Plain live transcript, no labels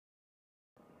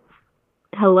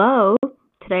Hello.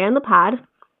 Today on the pod,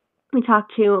 we talk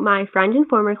to my friend and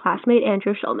former classmate,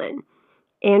 Andrew Schulman.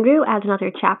 Andrew adds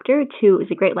another chapter to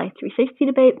Is a Great Life 360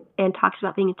 debate and talks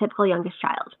about being a typical youngest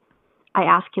child. I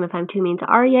ask him if I'm too mean to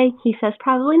Aryeh. He says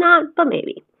probably not, but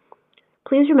maybe.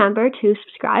 Please remember to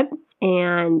subscribe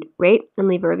and rate and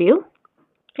leave a review.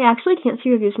 I actually can't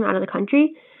see reviews from out of the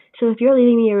country, so if you're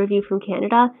leaving me a review from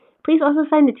Canada, please also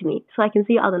send it to me so I can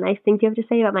see all the nice things you have to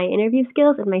say about my interview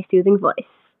skills and my soothing voice.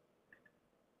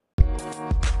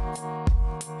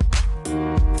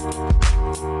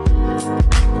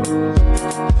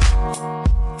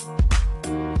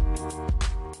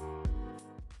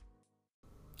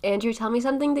 Andrew, tell me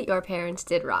something that your parents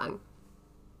did wrong.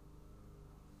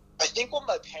 I think what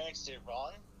my parents did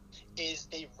wrong is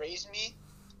they raised me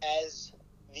as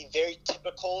the very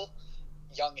typical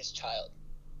youngest child.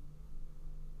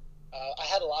 I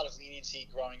had a lot of leniency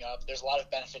growing up. There's a lot of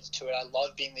benefits to it. I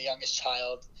love being the youngest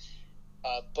child.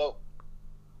 But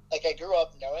I grew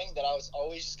up knowing that I was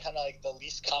always just kind of like the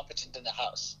least competent in the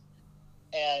house.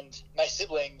 And my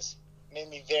siblings made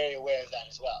me very aware of that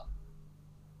as well.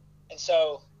 And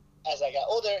so as I got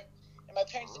older, and my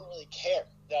parents didn't really care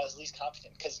that I was least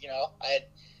competent because, I had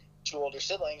two older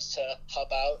siblings to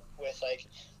help out with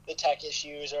the tech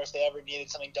issues, or if they ever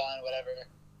needed something done, whatever.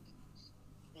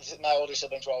 My older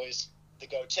siblings were always the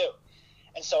go-to.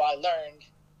 And so I learned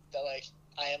that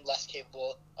I am less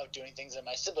capable of doing things than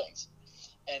my siblings.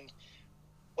 And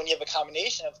when you have a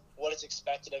combination of what is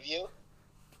expected of you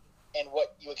and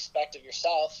what you expect of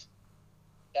yourself,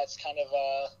 that's kind of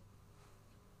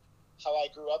how I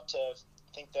grew up to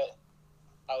think that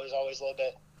I was always a little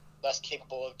bit less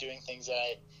capable of doing things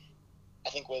that I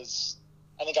think I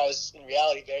was in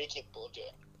reality very capable of doing.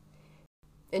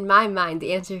 In my mind,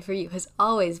 the answer for you has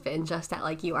always been just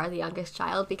that you are the youngest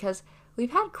child, because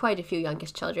we've had quite a few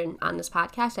youngest children on this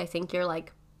podcast. I think you're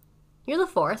the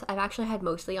fourth. I've actually had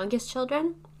mostly youngest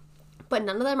children, but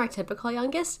none of them are typical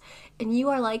youngest, and you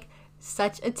are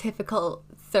such a typical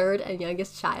third and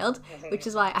youngest child, which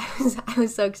is why I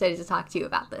was so excited to talk to you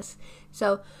about this.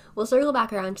 So we'll circle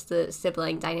back around to the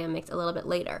sibling dynamics a little bit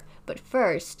later. But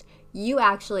first, you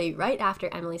actually, right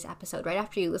after Emily's episode, right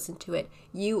after you listened to it,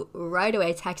 you right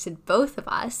away texted both of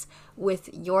us with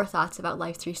your thoughts about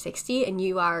Life 360, and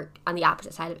you are on the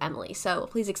opposite side of Emily. So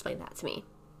please explain that to me.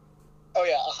 Oh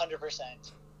yeah,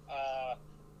 100%.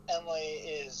 Emily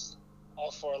is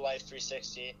all for Life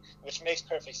 360, which makes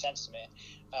perfect sense to me.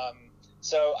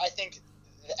 So I think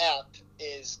the app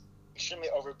is extremely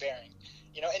overbearing,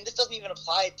 and this doesn't even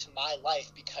apply to my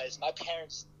life because my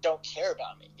parents don't care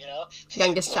about me,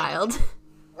 Youngest child.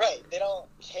 Right. They don't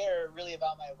care really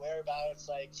about my whereabouts.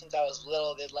 Since I was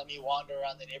little, they'd let me wander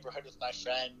around the neighborhood with my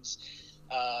friends,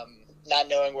 not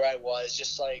knowing where I was,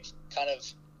 just kind of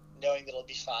knowing that it'll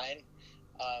be fine.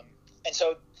 And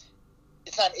so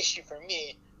it's not an issue for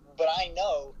me, but I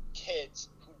know kids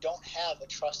who don't have a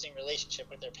trusting relationship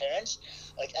with their parents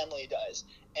like Emily does.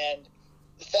 And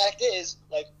the fact is,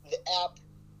 the app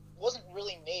wasn't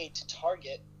really made to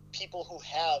target people who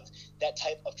have that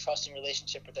type of trusting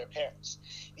relationship with their parents.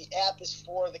 The app is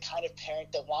for the kind of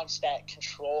parent that wants that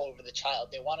control over the child.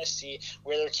 They want to see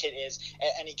where their kid is at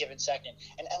any given second.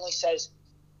 And Emily says,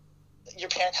 your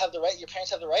parents have the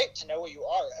right to know where you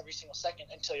are every single second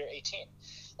until you're 18.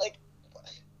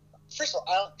 First of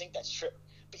all, I don't think that's true.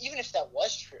 But even if that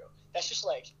was true, that's just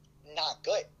not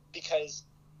good, because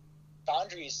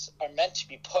boundaries are meant to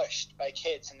be pushed by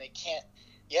kids, and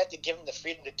you have to give them the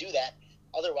freedom to do that.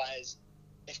 Otherwise,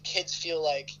 if kids feel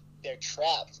like they're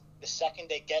trapped, the second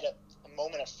they get a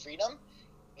moment of freedom,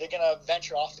 they're going to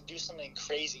venture off to do something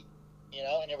crazy,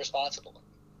 and irresponsible.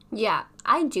 Yeah,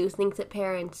 I do think that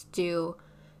parents do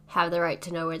have the right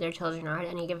to know where their children are at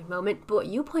any given moment. But what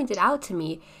you pointed out to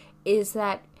me is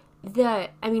that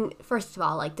first of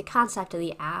all, the concept of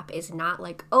the app is not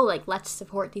let's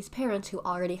support these parents who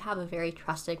already have a very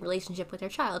trusting relationship with their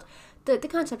child. The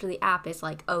concept of the app is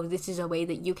this is a way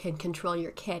that you can control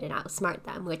your kid and outsmart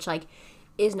them, which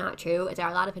is not true. There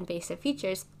are a lot of invasive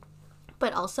features,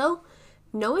 but also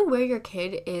knowing where your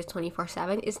kid is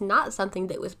 24/7 is not something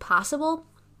that was possible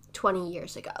 20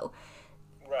 years ago.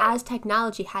 Right. As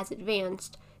technology has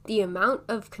advanced, the amount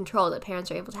of control that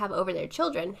parents are able to have over their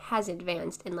children has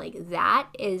advanced, and that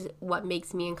is what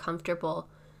makes me uncomfortable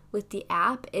with the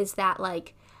app. Is that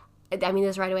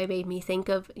this right away made me think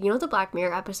of the Black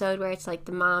Mirror episode where it's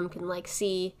the mom can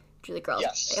see through the girls.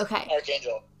 Yes. Okay.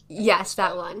 Archangel. Yes,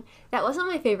 that one. That wasn't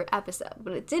my favorite episode,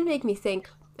 but it did make me think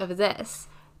of this,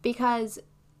 because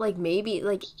maybe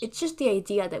it's just the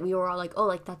idea that we were all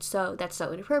that's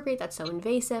so inappropriate, that's so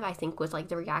invasive, I think, was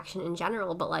the reaction in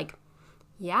general. But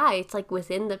yeah, it's like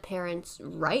within the parents'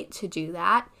 right to do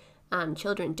that.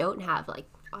 Children don't have like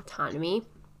autonomy,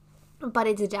 but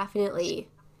it's definitely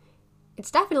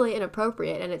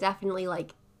inappropriate, and it definitely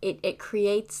like it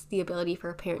creates the ability for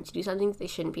a parent to do something they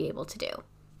shouldn't be able to do.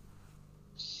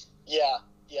 Yeah,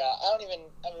 yeah. I mean,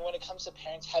 when it comes to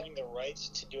parents having the right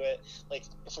to do it, like,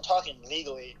 if we're talking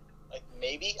legally, like,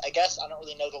 maybe, I guess, I don't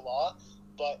really know the law,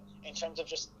 but in terms of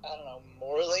just, I don't know,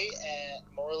 morally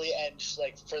and just,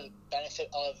 like, for the benefit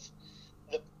of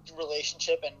the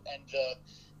relationship and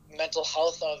the mental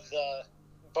health of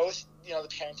both,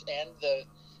 the parents and the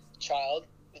child,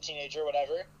 the teenager,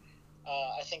 whatever,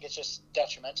 I think it's just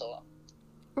detrimental.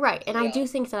 Right, and Yeah. I do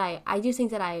think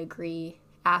that I agree.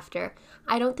 After,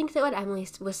 I don't think that what Emily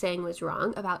was saying was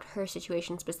wrong about her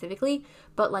situation specifically,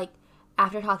 but like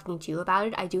after talking to you about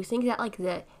it, I do think that like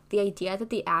the idea that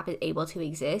the app is able to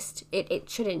exist, it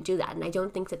shouldn't do that, and I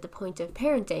don't think that the point of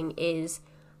parenting is.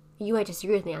 You might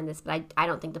disagree with me on this, but I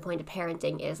don't think the point of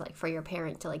parenting is like for your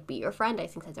parent to like be your friend. I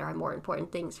think that there are more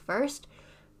important things first,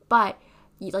 but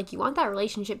you want that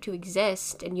relationship to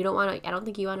exist, and you don't want to. I don't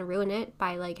think you want to ruin it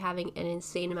by like having an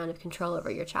insane amount of control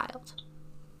over your child.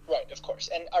 Right, of course.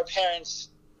 And our parents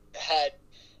had,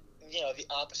 the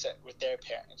opposite with their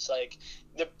parents. Like,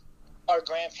 our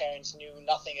grandparents knew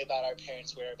nothing about our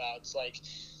parents' whereabouts. Like,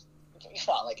 come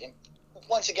on, like,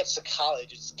 once it gets to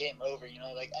college, it's game over,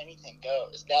 like, anything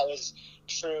goes. That was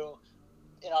true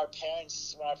when our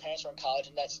parents were in college,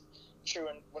 and that's true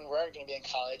when we're going to be in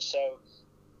college. So,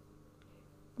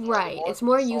 the Right. more It's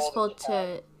more control that useful you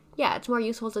have, to yeah, it's more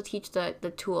useful to teach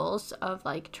the tools of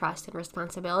like trust and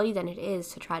responsibility than it is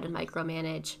to try to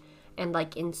micromanage and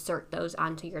like insert those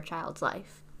onto your child's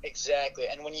life. exactly,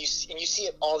 and when you see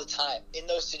it all the time in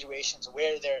those situations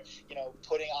where they're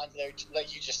putting on their,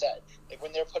 like you just said, like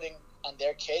when they're putting on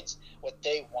their kids what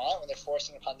they want, when they're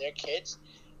forcing upon their kids,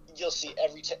 you'll see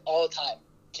all the time.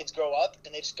 Kids grow up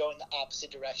and they just go in the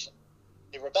opposite direction.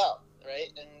 They rebel, right?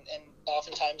 And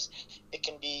oftentimes it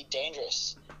can be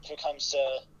dangerous if it comes to,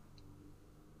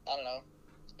 I don't know.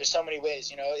 There's so many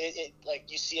ways, it like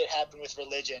you see it happen with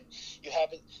religion.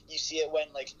 You see it when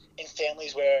like in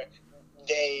families where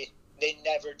they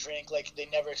never drink, like they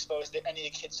never expose any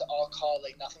of the kids to alcohol,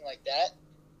 like nothing like that,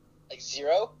 like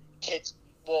zero. Kids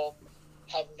will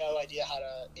have no idea how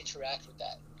to interact with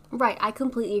that. Right. I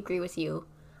completely agree with you.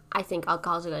 I think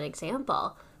alcohol is a good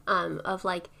example of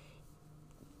like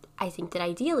I think that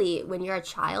ideally, when you're a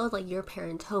child, like your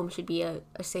parents' home should be a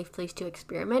safe place to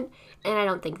experiment. And I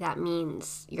don't think that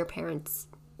means your parents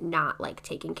not like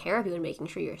taking care of you and making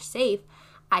sure you're safe.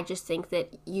 I just think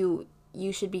that you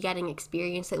should be getting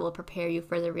experience that will prepare you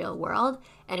for the real world.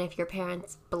 And if your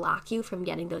parents block you from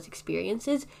getting those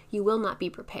experiences, you will not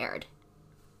be prepared.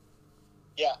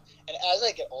 Yeah, and as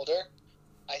I get older,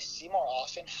 I see more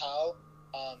often how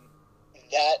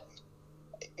that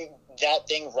that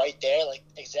thing right there, like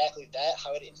exactly that,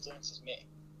 how it influences me.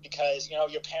 Because our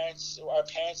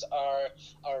parents are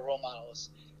our role models,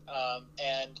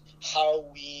 and how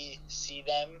we see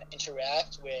them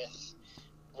interact with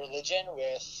religion,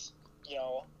 with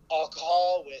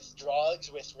alcohol, with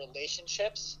drugs, with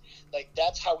relationships. Like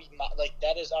that's how like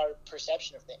that is our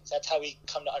perception of things. That's how we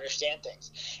come to understand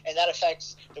things, and that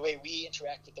affects the way we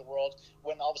interact with the world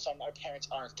when all of a sudden our parents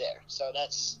aren't there. So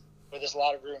that's where there's a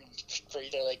lot of room for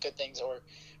either like good things or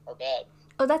bad.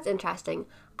 Oh, that's interesting.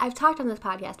 I've talked on this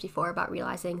podcast before about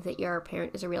realizing that your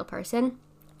parent is a real person.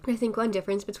 And I think one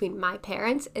difference between my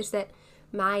parents is that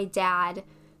my dad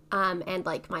and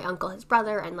like my uncle, his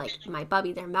brother, and like my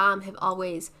bubby, their mom, have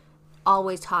always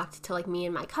talked to like me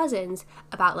and my cousins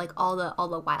about like all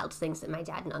the wild things that my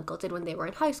dad and uncle did when they were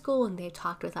in high school, and they've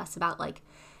talked with us about like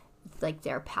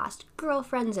their past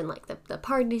girlfriends and like the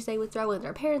parties they would throw when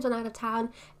their parents went out of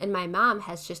town. And my mom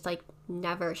has just like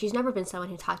she's never been someone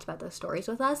who talked about those stories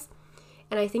with us.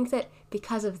 And I think that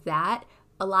because of that,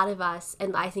 a lot of us,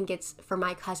 and I think it's for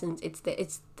my cousins, it's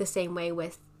the same way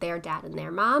with their dad and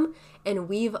their mom, and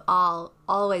we've all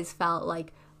always felt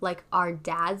like our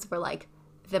dads were like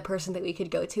the person that we could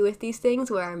go to with these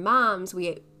things, where our moms,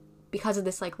 because of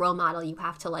this like role model, you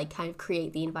have to like kind of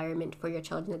create the environment for your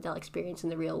children that they'll experience in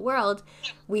the real world.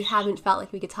 We haven't felt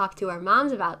like we could talk to our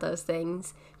moms about those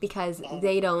things because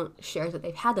they don't share that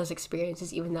they've had those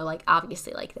experiences, even though like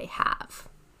obviously like they have.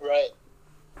 Right.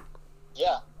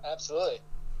 Yeah, absolutely.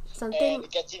 Something. And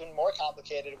it gets even more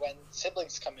complicated when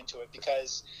siblings come into it,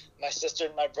 because my sister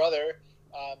and my brother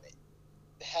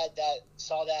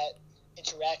saw that,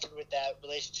 interacted with that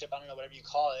relationship, I don't know, whatever you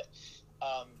call it.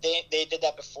 They did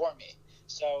that before me.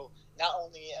 So not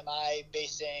only am I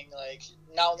maturing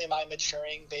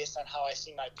based on how I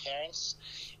see my parents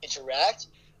interact,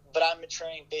 but I'm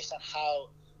maturing based on how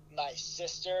my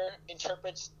sister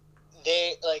interprets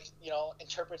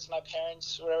interprets my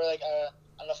parents, whatever. Like, I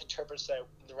don't know if interprets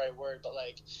the right word, but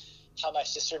like how my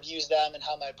sister views them and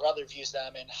how my brother views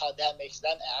them and how that makes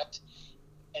them act.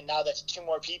 And now that's two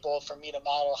more people for me to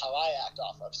model how I act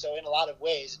off of. So in a lot of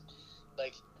ways,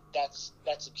 like that's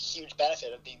a huge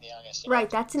benefit of being the youngest. Right,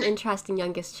 that's an interesting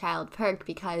youngest child perk,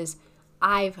 because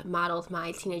I've modeled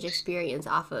my teenage experience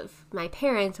off of my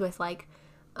parents with like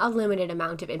a limited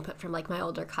amount of input from like my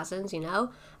older cousins,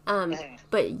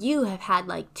 but you have had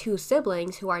like two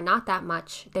siblings who are not that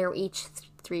much. They're each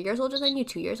 3 years older than you,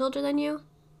 2 years older than you.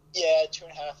 Yeah,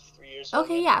 2.5, 3 years older.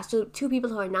 Okay, yeah, so two people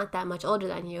who are not that much older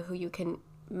than you, who you can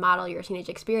model your teenage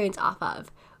experience off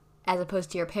of, as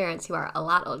opposed to your parents who are a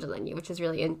lot older than you, which is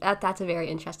really that's a very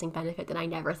interesting benefit that I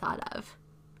never thought of.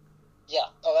 Yeah.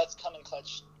 Oh, that's come in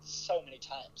clutch so many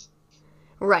times.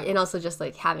 Right, and also just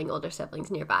like having older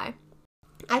siblings nearby.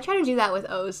 I try to do that with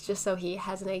O's just so he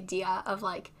has an idea of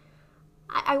like,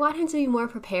 I want him to be more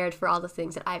prepared for all the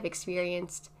things that I've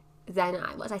experienced than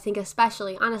I was. I think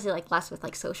especially, honestly, like less with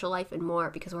like social life and more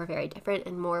because we're very different,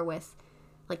 and more with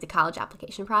like the college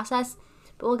application process.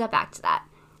 But we'll get back to that.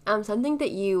 Something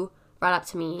that you brought up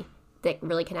to me that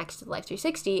really connects to the Life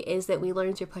 360 is that we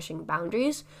learn through pushing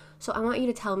boundaries. So I want you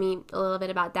to tell me a little bit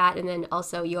about that, and then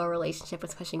also your relationship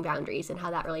with pushing boundaries and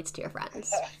how that relates to your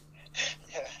friends.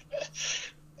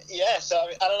 Yeah, so I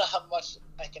mean, I don't know how much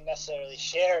I can necessarily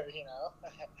share,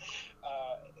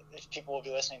 if people will be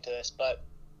listening to this, but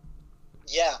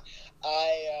yeah,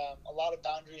 a lot of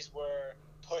boundaries were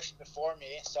pushed before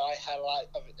me, so I had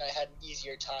an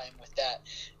easier time with that,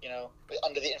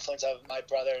 under the influence of my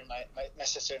brother and my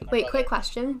sister and my brother. Quick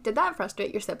question. Did that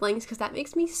frustrate your siblings? Because that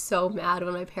makes me so mad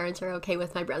when my parents are okay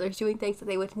with my brothers doing things that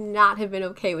they would not have been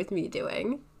okay with me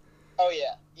doing. Oh,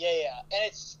 yeah. And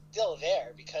it's still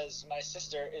there because my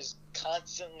sister is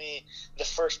constantly the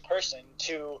first person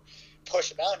to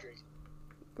push a boundary.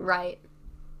 Right.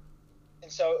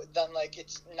 And so then, like,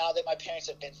 it's now that my parents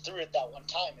have been through it that one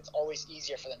time, it's always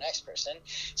easier for the next person.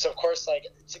 So, of course, like,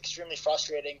 it's extremely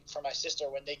frustrating for my sister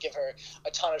when they give her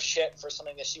a ton of shit for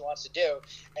something that she wants to do.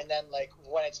 And then, like,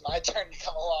 when it's my turn to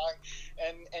come along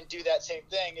and do that same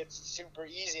thing, it's super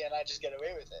easy and I just get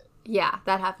away with it. Yeah,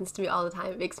 that happens to me all the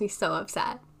time. It makes me so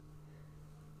upset.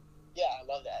 Yeah, I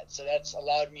love that. So that's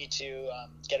allowed me to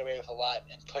get away with a lot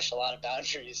and push a lot of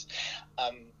boundaries.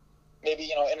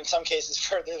 Maybe, and in some cases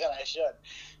further than I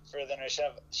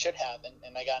should have,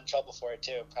 and I got in trouble for it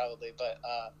too, probably. But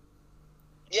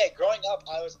yeah, growing up,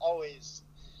 I was always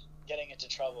getting into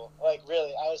trouble. Like,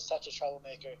 really, I was such a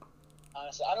troublemaker.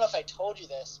 Honestly, I don't know if I told you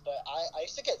this, but I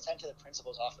used to get sent to the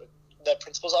principal's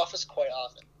office quite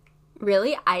often.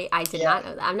 Really? I did not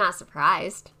know that. I'm not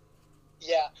surprised.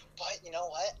 Yeah, but you know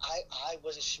what? I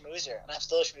was a schmoozer, and I'm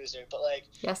still a schmoozer. But like,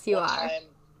 yes, you are.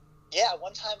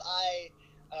 One time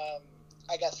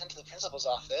I got sent to the principal's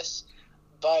office,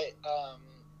 but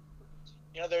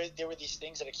there were these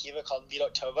things at Akiva called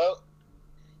Midot Tovot,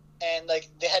 and like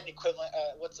they had an equivalent.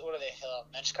 What are they?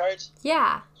 Mensch cards?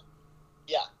 Yeah.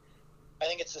 Yeah, I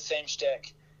think it's the same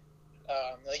shtick.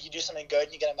 Like you do something good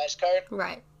and you get a Mensch card.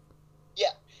 Right.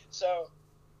 Yeah. So,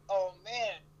 oh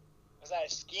man, was I a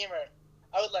schemer?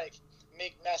 I would like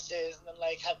make messes and then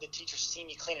like have the teacher see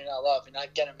me clean it all up, and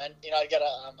I'd get a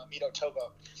Midot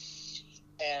Tovot.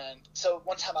 And so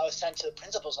one time I was sent to the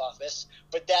principal's office,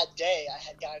 but that day I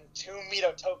had gotten 2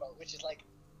 Midot Tovot, which is like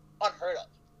unheard of.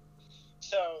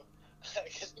 So,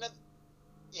 because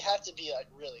you have to be like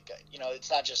really good.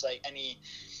 It's not just like any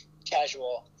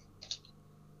casual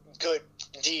good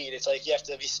deed. It's like you have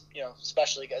to be,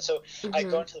 especially good. So I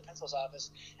go into the principal's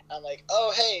office, and I'm like,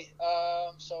 oh hey,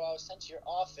 so I was sent to your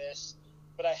office,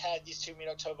 but I had these 2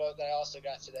 Midot Tovot that I also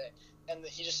got today. And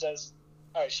he just says,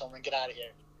 all right, Schulman, get out of here.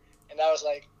 And that was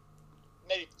like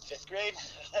maybe 5th grade.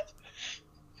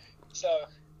 So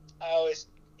I always,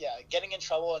 getting in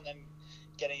trouble and then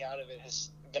getting out of it has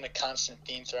been a constant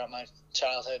theme throughout my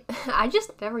childhood. I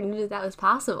just never knew that was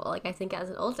possible. Like, I think as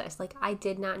an oldest, like, I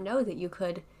did not know that you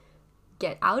could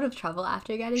get out of trouble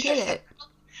after getting in it.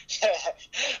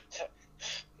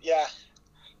 Yeah.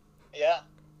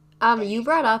 You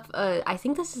brought up, I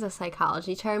think this is a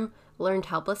psychology term, learned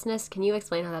helplessness. Can you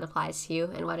explain how that applies to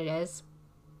you and what it is?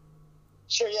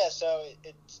 Sure, yeah. So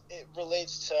it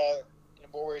relates to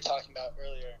what we were talking about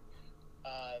earlier.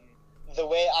 The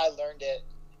way I learned it,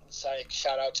 it's like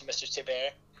shout out to Mr.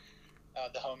 Tiber,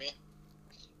 the homie.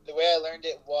 The way I learned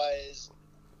it was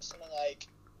something like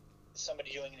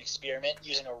somebody doing an experiment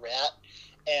using a rat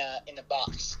in a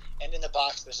box, and in the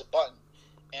box there's a button,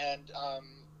 and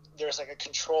there's like a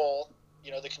control.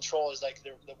 The control is like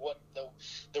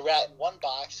the rat in one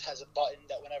box has a button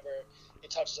that whenever it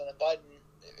touches on the button,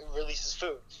 it releases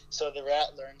food. So the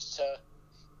rat learns to,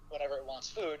 whenever it wants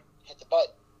food, hit the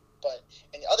button. But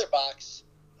in the other box,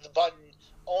 the button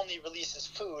only releases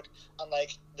food on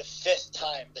like the 5th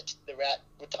time that the rat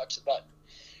would touch the button.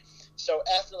 So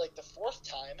after like the 4th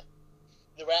time,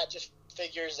 the rat just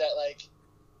figures that like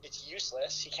it's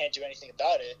useless, he can't do anything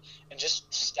about it, and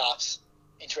just stops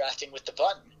interacting with the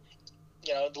button.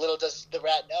 You know, little does the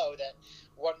rat know that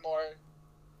one more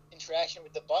interaction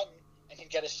with the button and he'd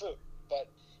get his food. But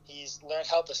he's learned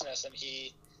helplessness, and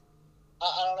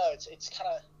I don't know, it's kind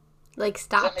of like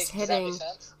stops hitting. Does that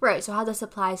make sense? Right. So how this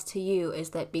applies to you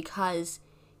is that because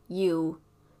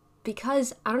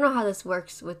I don't know how this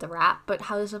works with the rat, but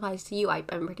how this applies to you, I'm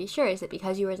pretty sure, is that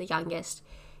because you were the youngest,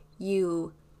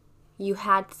 you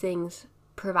had things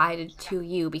provided to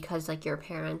you because like your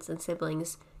parents and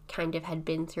siblings kind of had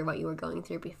been through what you were going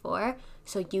through before,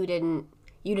 so you didn't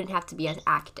have to be as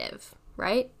active,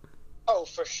 right? Oh,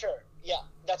 for sure. Yeah,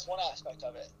 that's one aspect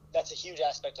of it. That's a huge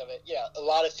aspect of it. Yeah, a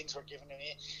lot of things were given to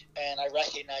me, and I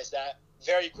recognize that.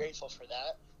 Very grateful for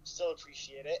that. Still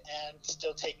appreciate it, and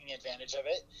still taking advantage of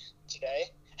it today,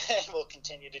 and will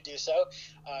continue to do so.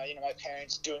 My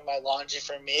parents doing my laundry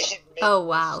for me. Oh,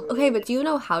 wow. Okay, but do you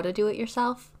know how to do it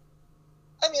yourself?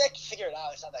 I mean, I can figure it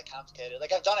out. It's not that complicated.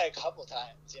 Like, I've done it a couple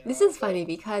times. This is funny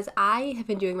because I have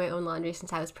been doing my own laundry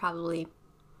since I was probably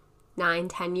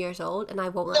 9-10 years old, and I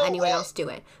won't let anyone else do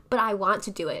it. But I want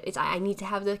to do it. I need to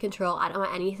have the control. I don't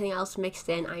want anything else mixed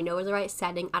in. I know the right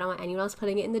setting. I don't want anyone else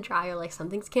putting it in the dryer. Like, some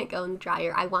things can't go in the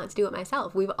dryer. I want to do it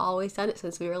myself. We've always done it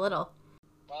since we were little.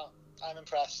 Wow, I'm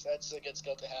impressed. That's a good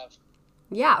skill to have.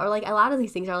 Yeah, or like a lot of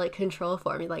these things are like control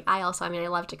for me. Like I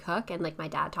love to cook, and like my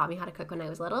dad taught me how to cook when I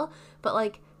was little. But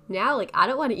like now, like I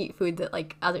don't want to eat food that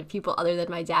like other people other than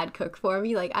my dad cook for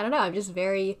me. Like I don't know, I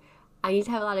need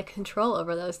to have a lot of control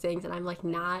over those things, and I'm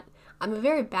a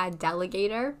very bad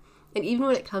delegator. And even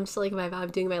when it comes to like my mom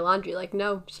doing my laundry, like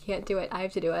no, she can't do it. I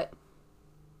have to do it.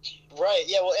 Right.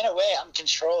 Yeah. Well, in a way, I'm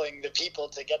controlling the people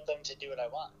to get them to do what I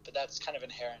want, but that's kind of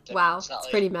inherent. Wow, it's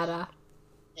pretty meta.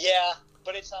 Yeah.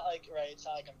 But it's not like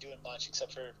I'm doing much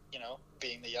except for,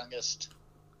 being the youngest.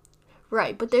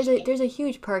 Right, but there's a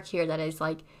huge perk here that is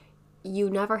like you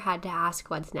never had to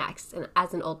ask what's next. And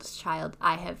as an oldest child,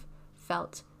 I have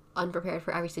felt unprepared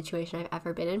for every situation I've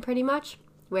ever been in pretty much.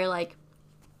 Where like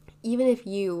even if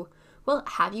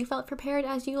have you felt prepared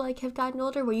as you like have gotten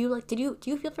older? Were you like do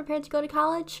you feel prepared to go to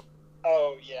college?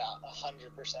 Oh, yeah,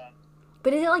 100%.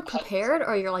 But is it like prepared 100%.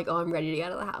 Or you're like, oh, I'm ready to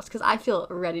get out of the house? Because I feel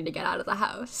ready to get out of the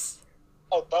house.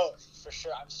 Oh, both, for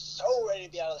sure. I'm so ready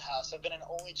to be out of the house. I've been an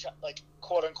only child, like,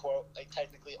 quote-unquote, like,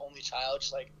 technically only child,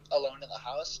 just, like, alone in the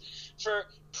house for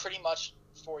pretty much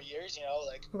 4 years,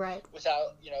 like, right.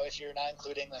 Without, if you're not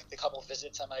including, like, the couple of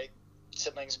visits that my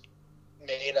siblings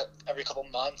made every couple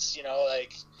months,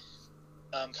 like,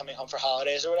 coming home for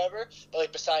holidays or whatever. But,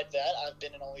 like, besides that, I've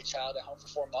been an only child at home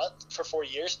for 4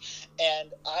 years,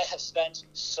 and I have spent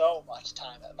so much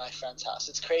time at my friend's house.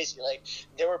 It's crazy. Like,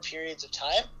 there were periods of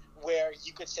time where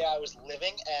you could say I was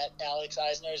living at Alex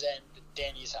Eisner's and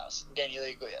Danny's house, Danny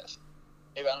Leguiev.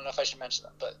 Maybe I don't know if I should mention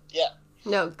them, but yeah.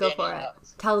 No, go Danny for it.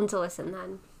 Tell them to listen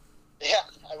then. Yeah,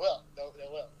 I will. They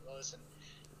will. They'll listen.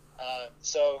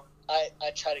 So I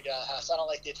try to get out of the house. I don't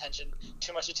like the attention,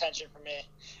 too much attention from me.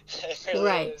 It really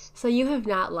right. is. So you have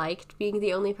not liked being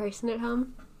the only person at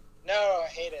home? No, I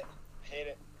hate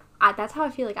it. That's how I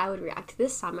feel like I would react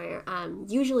this summer.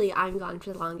 Usually I'm gone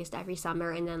for the longest every summer,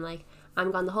 and then like I'm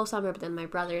gone the whole summer, but then my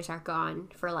brothers are gone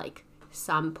for like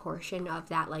some portion of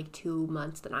that like 2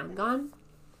 months that I'm gone.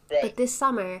 Right. But this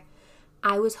summer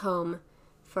I was home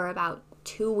for about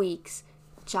 2 weeks,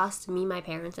 just me, my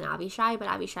parents, and Abishai. But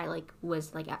Abishai like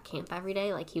was like at camp every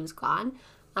day, like he was gone,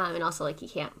 and also like he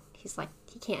can't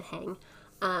hang.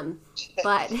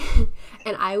 But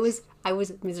and I was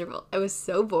miserable. I was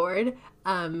so bored.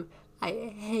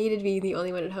 I hated being the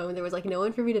only one at home. There was like no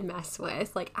one for me to mess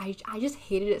with. Like I just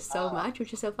hated it so much,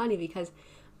 which is so funny because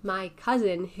my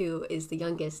cousin, who is the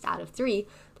youngest out of 3,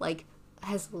 like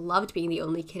has loved being the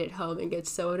only kid at home and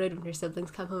gets so annoyed when her siblings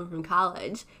come home from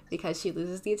college because she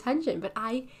loses the attention. But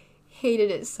I hated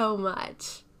it so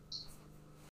much.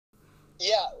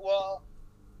 Yeah, well,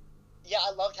 yeah,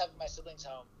 I loved having my siblings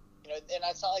home. And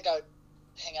it's not like I would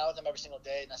hang out with them every single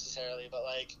day necessarily, but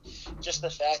like just the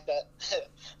fact that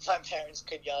my parents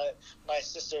could yell at my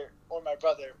sister or my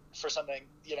brother for something,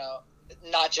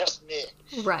 not just me.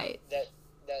 Right. That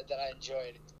I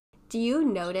enjoyed. Do you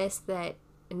notice that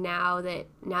now that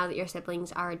your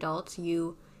siblings are adults,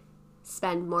 you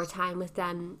spend more time with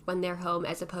them when they're home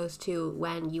as opposed to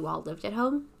when you all lived at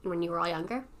home when you were all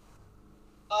younger?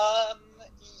 I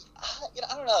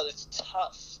don't know. It's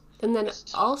tough. And then It's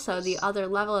tough. also the other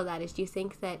level of that is, do you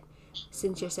think that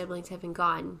since your siblings have been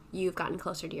gone, you've gotten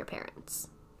closer to your parents?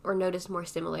 Or noticed more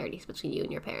similarities between you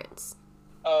and your parents?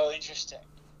 Oh, interesting.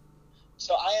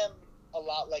 So I am a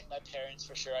lot like my parents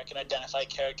for sure. I can identify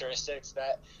characteristics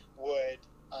that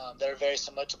that are very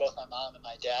similar to both my mom and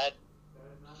my dad.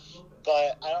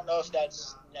 But I don't know if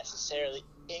that's necessarily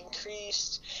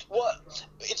increased. Well,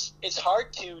 it's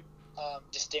hard to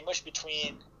distinguish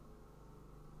between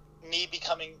me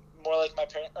becoming more like my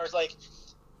parents, or like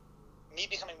me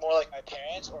becoming more like my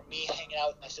parents, or me hanging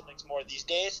out with my siblings more these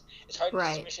days. It's hard to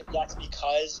distinguish if that's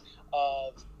because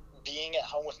of being at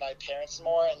home with my parents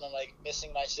more and then like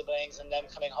missing my siblings and them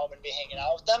coming home and me hanging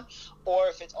out with them, or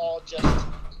if it's all just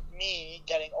me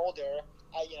getting older.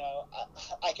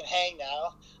 I can hang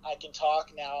now. I can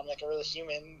talk now. I'm like a real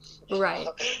human, right?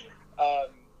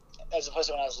 As opposed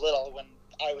to when I was little, when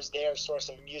I was their source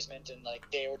of amusement and like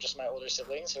they were just my older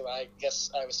siblings who I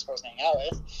guess I was supposed to hang out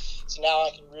with. So now I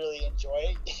can really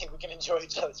enjoy. We can enjoy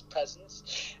each other's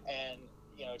presence and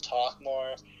talk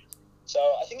more. So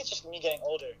I think it's just me getting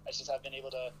older. I've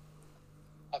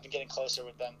been getting closer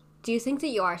with them. Do you think that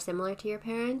you are similar to your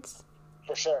parents?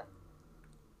 For sure.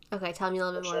 Okay, tell me a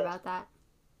little bit more about that.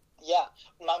 Yeah,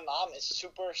 my mom is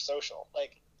super social.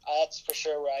 Like, that's for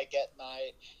sure where I get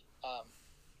my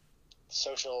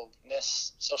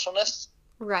socialness.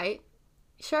 Right.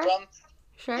 Sure. From.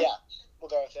 Sure. Yeah, we'll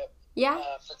go with it. Yeah.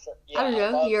 For sure. Yeah, I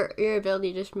don't know. Your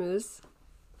ability to schmooze.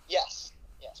 Yes,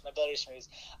 my ability to schmooze.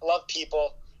 I love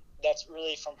people. That's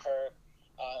really from her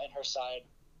and her side.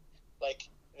 Like,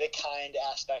 the kind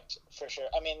aspect for sure.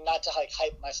 I mean, not to like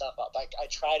hype myself up. Like, I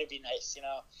try to be nice,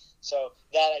 So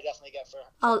that I definitely get from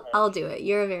her. I'll do it.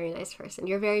 You're a very nice person.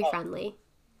 You're very friendly.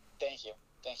 Thank you.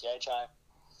 I try,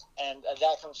 and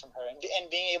that comes from her. And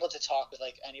being able to talk with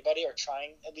like anybody, or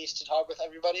trying at least to talk with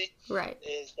everybody, right,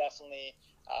 is definitely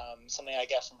something I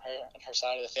get from her and her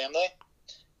side of the family.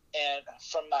 And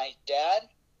from my dad.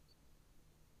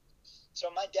 So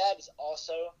my dad is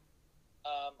also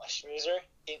a schmoozer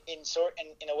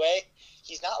in a way.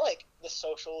 He's not like the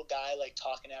social guy like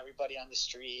talking to everybody on the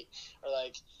street or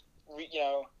like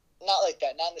not like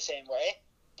that, not in the same way,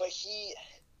 but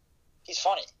he's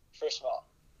funny. First of all,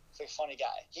 he's like a funny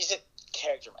guy. He's a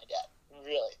character, my dad,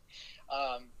 really.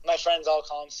 My friends all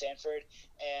call him Sanford,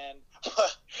 and all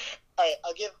right,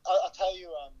 I'll tell you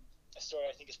a story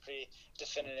I think is pretty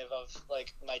definitive of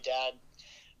like my dad.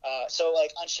 So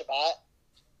like on Shabbat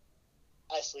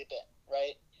I sleep in,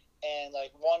 right? And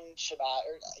like one Shabbat,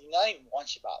 or not even one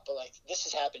Shabbat, but like this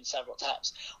has happened several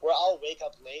times, where I'll wake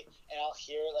up late and I'll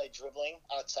hear like dribbling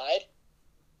outside.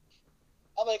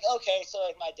 I'm like, okay, so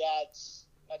like my dad is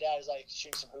like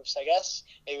shooting some hoops, I guess,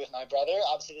 maybe with my brother.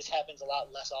 Obviously this happens a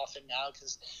lot less often now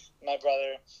because my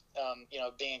brother,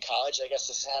 being in college, I guess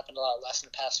this has happened a lot less in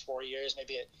the past 4 years.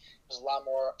 Maybe it was a lot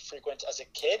more frequent as a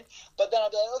kid. But then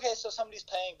I'll be like, okay, so somebody's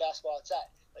playing basketball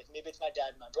outside. Like maybe it's my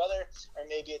dad and my brother, or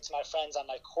maybe it's my friends on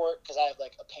my court because I have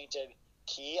like a painted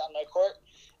key on my court.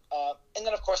 And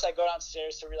then of course I go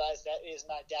downstairs to realize that it is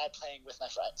my dad playing with my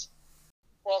friends.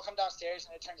 Or I'll come downstairs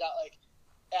and it turns out like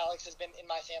Alex has been in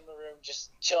my family room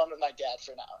just chilling with my dad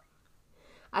for an hour.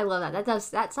 I love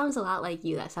that. That sounds a lot like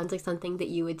you. That sounds like something that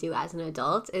you would do as an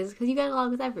adult, is because you get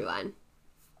along with everyone.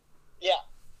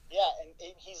 Yeah,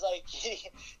 and he's like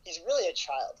he's really a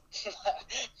child.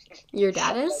 Your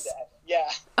dad is? My dad.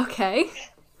 Yeah. Okay.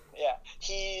 Yeah,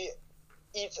 he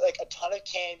eats like a ton of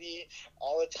candy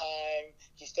all the time.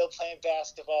 He's still playing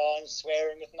basketball and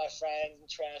swearing with my friends and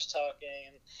trash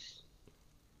talking.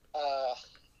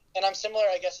 And I'm similar,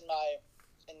 I guess,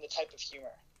 in the type of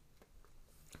humor.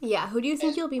 Yeah, who do you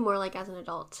think you'll be more like as an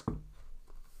adult?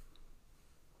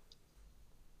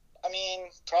 I mean,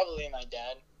 probably my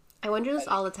dad. I wonder this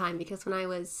all the time because my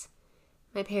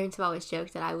parents have always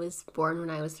joked that I was born when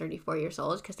I was 34 years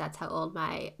old because that's how old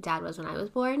my dad was when I was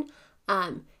born.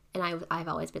 And I've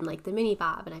always been like the mini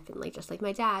Bob, and I've been like just like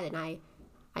my dad, and I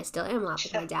still am a lot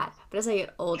like my dad. But as I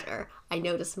get older, I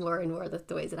notice more and more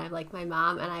the ways that I'm like my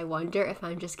mom, and I wonder if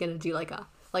I'm just gonna do like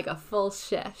a full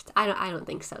shift. I don't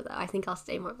think so though. I think I'll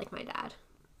stay more like my dad.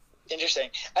 Interesting.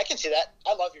 I can see that.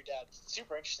 I love your dad.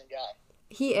 Super interesting guy.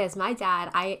 He is. My dad,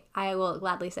 I will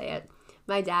gladly say it.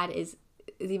 My dad is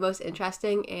the most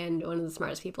interesting and one of the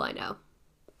smartest people I know.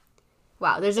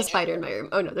 Wow, there's a spider in my room.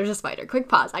 Oh no, there's a spider. Quick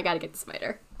pause. I gotta get the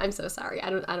spider. I'm so sorry. I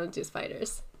don't do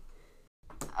spiders.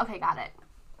 Okay, got it.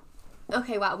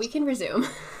 Okay, wow, we can resume.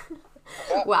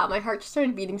 Wow, my heart just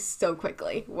started beating so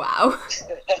quickly. Wow.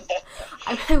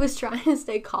 I was trying to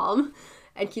stay calm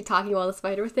and keep talking while the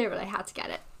spider was there, but I had to get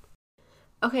it.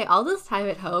 Okay, all this time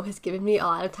at home has given me a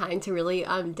lot of time to really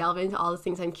delve into all the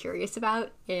things I'm curious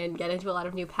about and get into a lot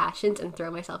of new passions and throw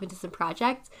myself into some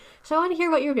projects. So I want to hear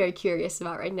what you're very curious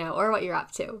about right now or what you're up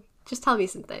to. Just tell me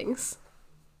some things.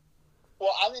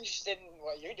 Well, I'm interested in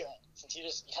what you're doing since you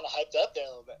just kind of hyped up there a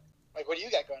little bit. Like, what do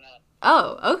you got going on?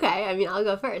 Oh, okay. I mean, I'll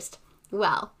go first.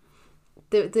 Well,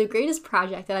 the greatest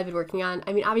project that I've been working on,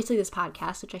 I mean, obviously this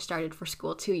podcast, which I started for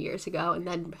school 2 years ago and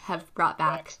then have brought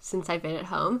back since I've been at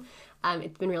home.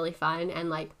 It's been really fun, and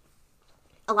like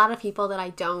a lot of people that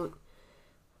I've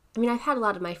had a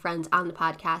lot of my friends on the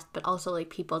podcast, but also like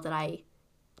people that I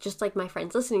just like my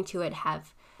friends listening to it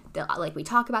like we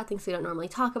talk about things we don't normally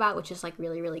talk about, which is like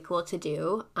really, really cool to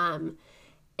do.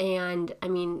 And I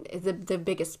mean, the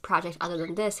biggest project other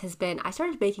than this has been I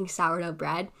started baking sourdough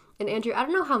bread. And Andrew, I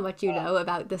don't know how much you know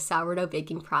about the sourdough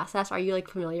baking process. Are you like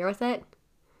familiar with it?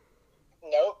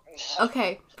 Nope.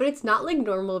 Okay, but it's not like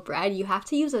normal bread. You have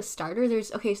to use a starter. Have you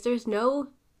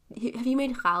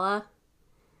made challah?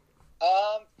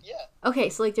 Yeah. Okay,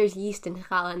 so like there's yeast in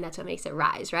challah and that's what makes it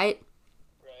rise, right?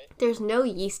 Right. There's no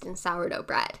yeast in sourdough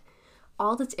bread.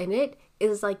 All that's in it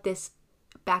is like this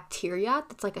bacteria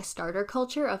that's like a starter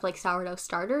culture of like sourdough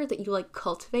starter that you like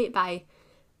cultivate by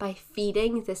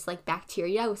feeding this like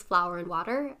bacteria with flour and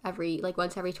water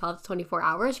once every 12 to 24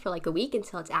 hours for like a week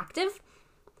until it's active.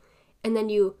 And then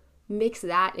you mix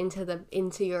that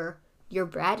into your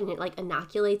bread and it like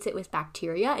inoculates it with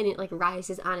bacteria and it like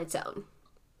rises on its own.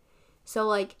 So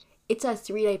like it's a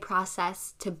 3-day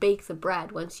process to bake the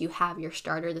bread once you have your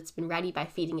starter that's been ready by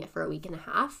feeding it for a week and a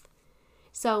half.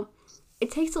 So it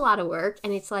takes a lot of work,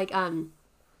 and it's like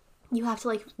you have to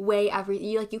like weigh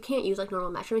you can't use like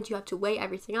normal measurements. You have to weigh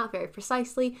everything out very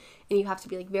precisely, and you have to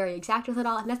be like very exact with it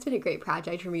all. And that's been a great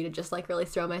project for me to just like really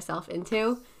throw myself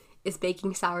into, is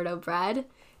baking sourdough bread,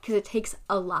 because it takes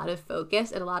a lot of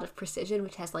focus and a lot of precision,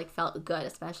 which has like felt good,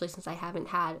 especially since I haven't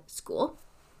had school.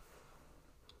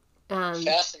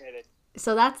 Fascinated.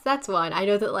 So that's one. I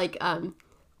know that like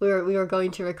we were going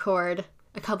to record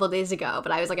a couple days ago,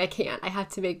 but I was like, I can't. I have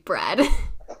to make bread.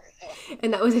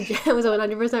 And that was a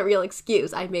 100% real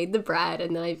excuse. I made the bread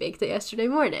and then I baked it yesterday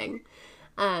morning.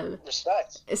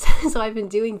 Respect. So I've been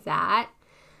doing that.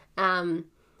 I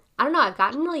don't know. I've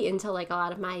gotten really into like a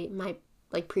lot of my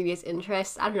like previous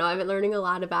interests. I don't know. I've been learning a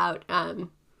lot about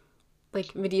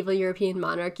like medieval European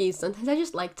monarchies. Sometimes I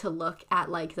just like to look at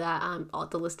like the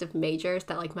list of majors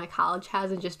that like my college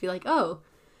has and just be like, oh,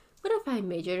 what if I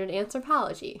majored in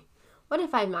anthropology? What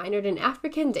if I minored in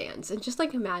African dance? And just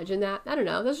like imagine that. I don't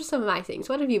know. Those are some of my things.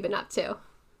 What have you been up to?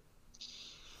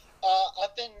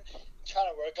 I've been trying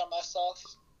to work on myself,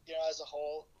 as a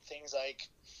whole. Things like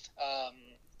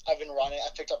I've been running. I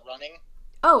picked up running.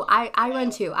 Oh, I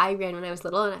run too. I ran when I was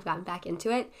little and I've gotten back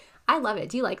into it. I love it.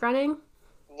 Do you like running?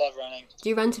 Love running. Do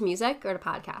you run to music or to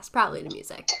podcasts? Probably to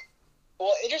music.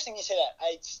 Well, interesting you say that.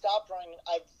 I stopped running.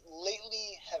 I've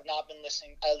lately have not been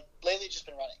listening. I've lately just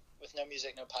been running with no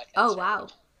music, no podcast. Oh, wow.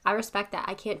 I respect that.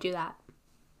 I can't do that.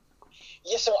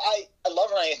 Yeah, so I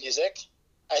love running with music.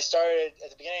 I started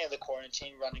at the beginning of the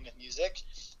quarantine running with music.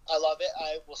 I love it.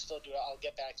 I will still do it. I'll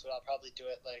get back to it. I'll probably do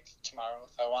it like tomorrow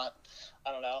if I want.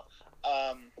 I don't know.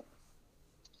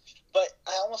 But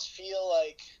I almost feel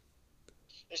like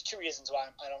there's two reasons why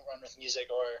I don't run with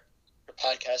music or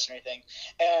podcasts or anything.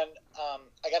 And I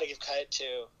got to give credit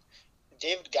to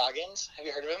David Goggins. Have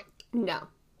you heard of him? No.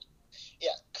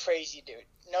 Yeah, crazy dude.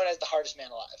 Known as the hardest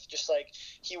man alive. Just like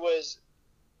he was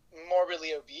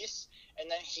morbidly obese,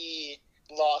 and then he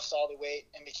lost all the weight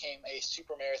and became a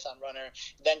super marathon runner,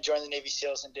 then joined the Navy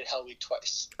SEALs and did Hell Week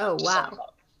twice. Oh,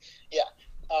 wow. Yeah.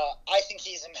 I think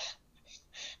he's a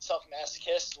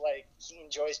self-masochist. Like, he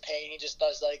enjoys pain. He just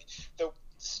does, like, the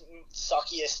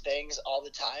suckiest things all the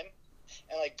time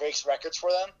and, like, breaks records for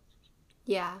them.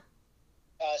 Yeah.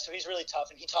 So he's really tough,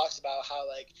 and he talks about how,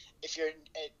 like, if you're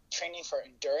training for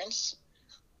endurance,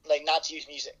 like, not to use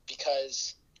music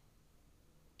because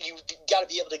you got to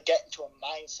be able to get into a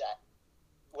mindset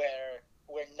where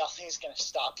nothing's going to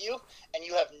stop you and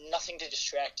you have nothing to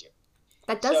distract you.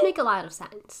 That does make a lot of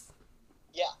sense.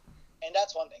 Yeah, and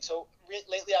that's one thing. So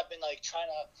lately I've been, like, trying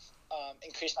to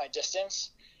increase my distance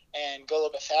and go a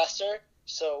little bit faster.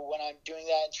 So when I'm doing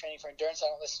that and training for endurance, I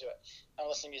don't listen to it. I don't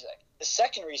listen to music. The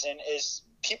second reason is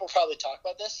people probably talk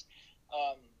about this,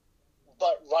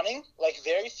 but running, like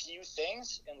very few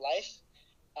things in life,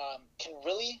 can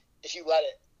really, if you let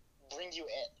it, bring you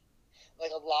in.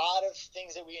 Like a lot of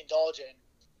things that we indulge in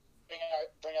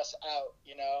bring us out,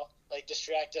 like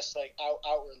distract us like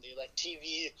outwardly, like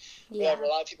TV, whatever. A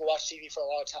lot of people watch TV for a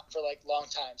long time, for like long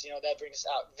times, that brings us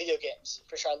out. Video games,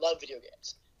 for sure. I love video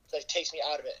games. It like takes me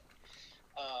out of it.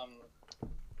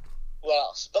 what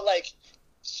else? But like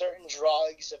certain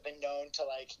drugs have been known to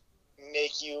like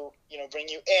make you, bring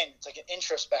you in. It's like an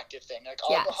introspective thing. Like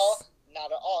alcohol, Yes.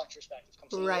 not at all introspective,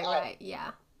 completely out. Right,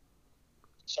 yeah.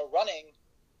 So running,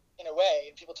 in a way,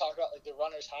 and people talk about like the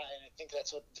runner's high, and I think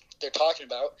that's what they're talking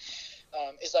about,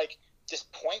 is like this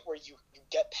point where you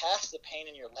get past the pain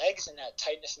in your legs and that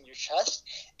tightness in your chest,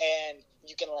 and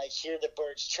you can like hear the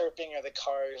birds chirping or the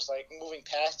cars like moving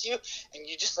past you, and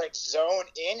you just like zone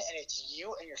in, and it's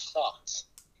you and your thoughts.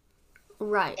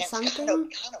 Right. And Something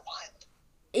it's kind of wild.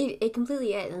 it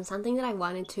completely is, and something that I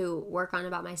wanted to work on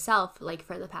about myself, like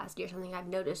for the past year, something I've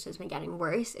noticed has been getting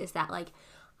worse is that like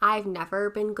I've never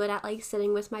been good at like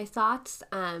sitting with my thoughts.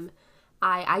 I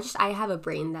have a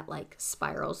brain that like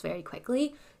spirals very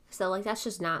quickly. So like that's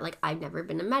just not like I've never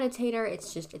been a meditator.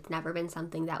 It's never been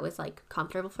something that was like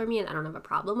comfortable for me, and I don't have a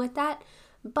problem with that.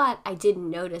 But I did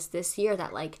notice this year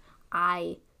that like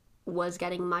I was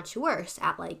getting much worse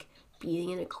at like being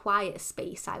in a quiet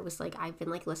space. I've been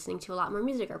like listening to a lot more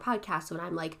music or podcasts when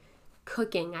I'm like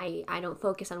cooking. I don't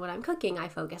focus on what I'm cooking. I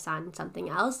focus on something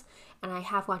else. And I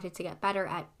have wanted to get better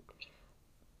at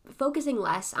focusing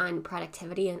less on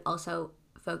productivity and also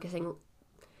focusing,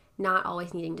 not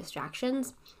always needing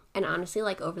distractions. And honestly,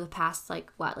 like over the past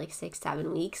like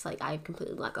 6-7 weeks, like I've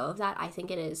completely let go of that. I think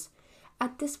it is,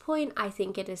 at this point, I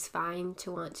think it is fine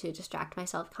to want to distract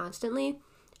myself constantly.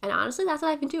 And honestly, that's what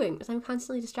I've been doing, is I'm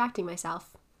constantly distracting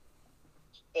myself.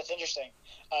 That's interesting.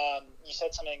 You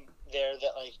said something there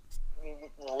that like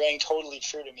rang totally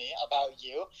true to me about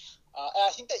you. And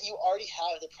I think that you already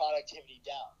have the productivity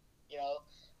down.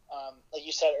 Like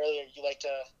you said earlier, you like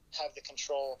to have the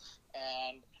control,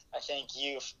 and I think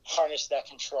you've harnessed that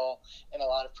control in a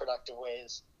lot of productive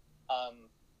ways.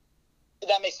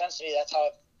 That makes sense to me. That's how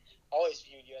I've always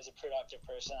viewed you, as a productive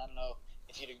person. I don't know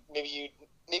if maybe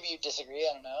you disagree.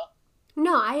 I don't know.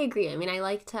 No, I agree. I mean, I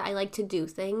like to do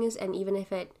things, and even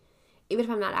if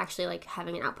I'm not actually like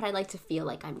having an output, I like to feel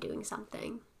like I'm doing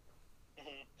something.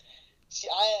 Mm-hmm. See,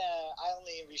 I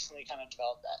only recently kind of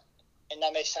developed that, and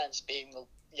that makes sense being the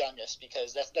youngest,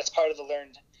 because that's part of the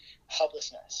learned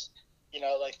helplessness.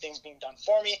 Like things being done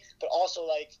for me, but also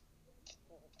like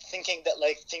thinking that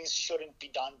like things shouldn't be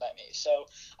done by me. So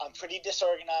I'm pretty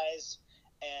disorganized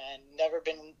and never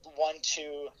been one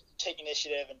to take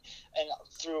initiative. And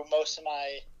through most of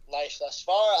my life thus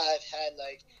far, I've had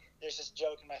like, there's this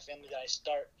joke in my family that I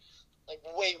start like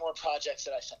way more projects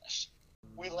than I finish.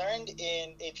 We learned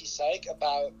in AP Psych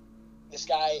about this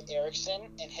guy Erickson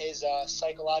and his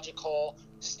psychological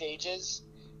stages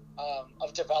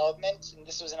of development, and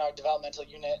this was in our developmental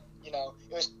unit. It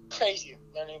was crazy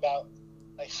learning about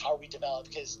like how we develop,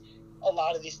 because a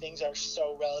lot of these things are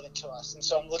so relevant to us. And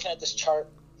so I'm looking at this chart,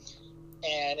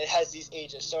 and it has these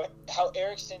ages. So how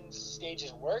Erickson's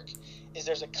stages work is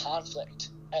there's a conflict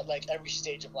at like every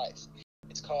stage of life.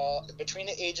 It's called, between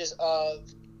the ages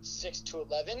of 6 to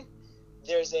 11,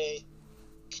 there's a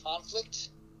conflict.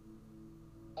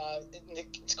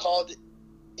 It's called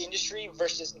industry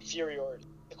versus inferiority.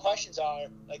 The questions are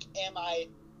like, am I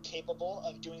capable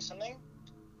of doing something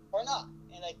or not?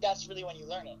 And like that's really when you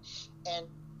learn it. And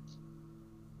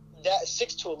that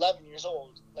 6 to 11 years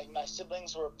old, like my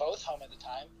siblings were both home at the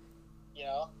time,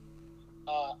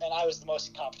 and I was the most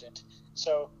incompetent.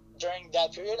 So during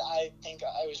that period, I think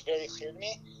it was very clear to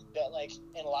me that like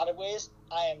in a lot of ways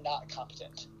I am not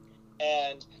competent,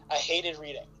 and I hated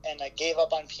reading, and I gave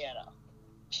up on piano.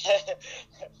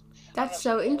 That's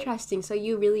so interesting. So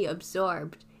you really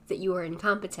absorbed that you were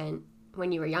incompetent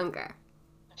when you were younger.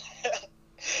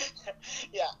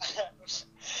 Yeah.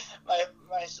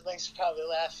 My siblings probably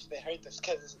laugh if they heard this,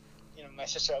 because my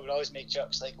sister would always make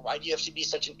jokes like, why do you have to be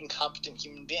such an incompetent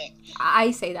human being?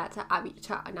 I say that to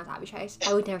not to Abishai.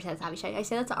 I would never say that to Abishai. I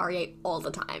say that to Aryeh all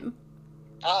the time.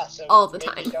 So all the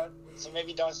time.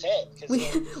 Maybe don't say it,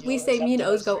 because we say, me and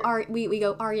Oz go, we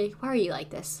go, Aryeh, why are you like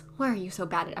this? Why are you so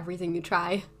bad at everything you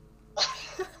try?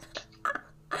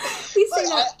 We say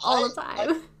that all the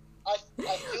time. I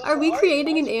feel are we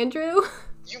creating an Andrew?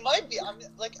 You might be.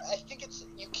 I think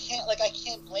you can't, like, I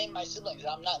can't blame my siblings.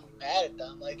 I'm not mad at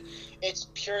them. Like, it's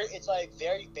like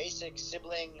very basic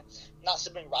not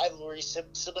sibling rivalry,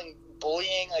 sibling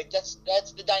bullying. Like, that's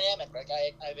the dynamic. Like,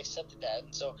 I've accepted that,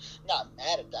 and so I'm not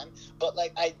mad at them. But,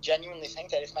 like, I genuinely think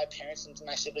that if my parents and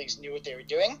my siblings knew what they were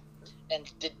doing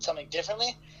and did something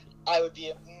differently, I would be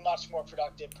a much more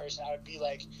productive person. I would be,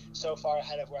 like, so far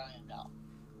ahead of where I am now.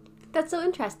 That's so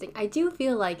interesting. I do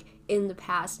feel like in the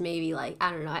past, maybe like, I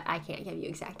don't know, I can't give you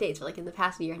exact dates, but like in the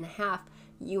past year and a half,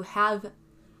 I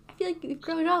feel like you've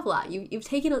grown up a lot. You've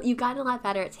gotten a lot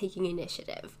better at taking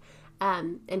initiative,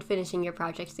 and finishing your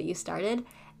projects that you started.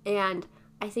 And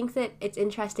I think that it's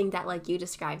interesting that, like, you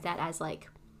described that as, like,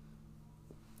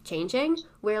 changing,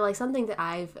 where, like, something that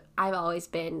I've always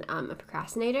been a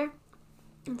procrastinator,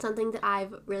 and something that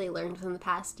I've really learned from the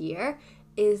past year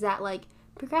is that, like,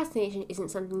 procrastination isn't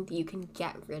something that you can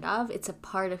get rid of. It's a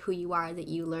part of who you are that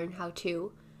you learn how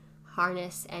to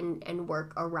harness and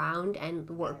work around and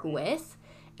work with.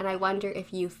 And I wonder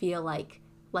if you feel like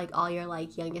all your,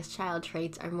 like, youngest child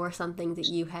traits are more something that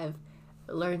you have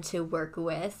learned to work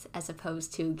with as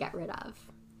opposed to get rid of.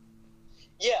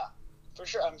 Yeah, for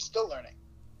sure. I'm still learning.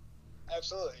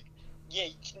 Absolutely. Yeah,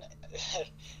 you can,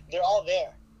 they're all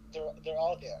there. They're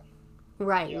all there.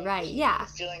 Right, You know, right, yeah.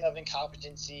 The feeling of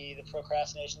incompetency, the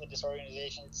procrastination, the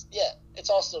disorganization, it's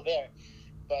all still there.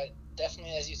 But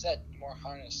definitely, as you said, more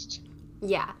harnessed.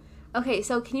 Yeah. Okay,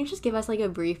 so can you just give us, like, a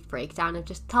brief breakdown of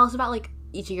just tell us about, like,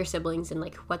 each of your siblings and,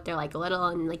 like, what they're like little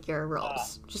and, like, your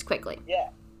roles, just quickly. Yeah,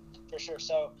 for sure.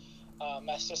 So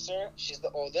my sister, she's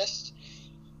the oldest.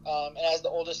 And as the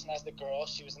oldest and as the girl,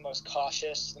 she was the most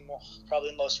cautious,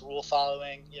 probably the most rule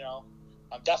following,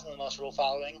 definitely the most rule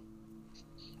following.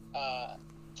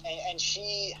 And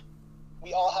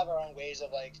we all have our own ways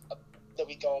of, like, that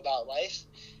we go about life.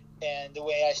 And the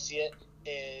way I see it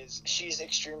is she's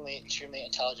extremely, extremely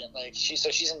intelligent. Like,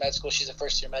 she's in med school. She's a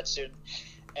first-year med student.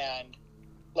 And,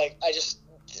 like, I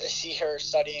see her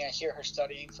studying. I hear her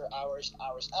studying for hours and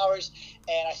hours and hours.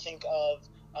 And I think of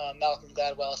Malcolm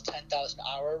Gladwell's 10,000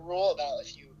 hour rule about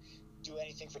if you do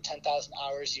anything for 10,000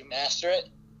 hours, you master it.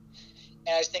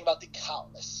 And I just think about the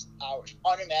countless hours,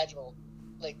 unimaginable,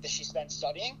 like, that she spends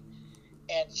studying.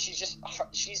 And she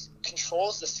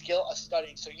controls the skill of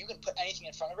studying. So you can put anything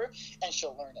in front of her and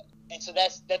she'll learn it. And so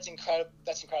that's incredible.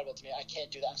 That's incredible to me. I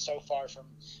can't do that. I'm so far from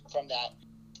that.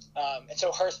 And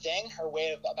so her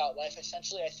way about life,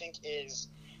 essentially, I think, is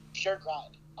pure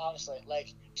grind, honestly.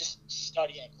 Like, just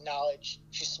studying, knowledge.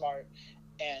 She's smart,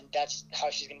 and that's how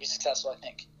she's going to be successful, I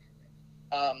think.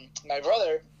 My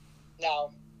brother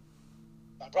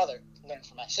learned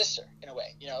from my sister, in a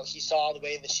way. He saw the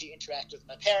way that she interacted with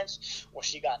my parents, what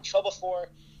she got in trouble for,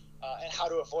 and how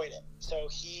to avoid it. So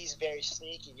he's very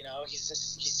sneaky, he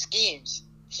schemes.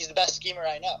 He's the best schemer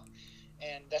I know.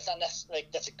 And that's not necessarily,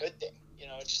 like, that's a good thing,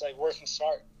 just, like, working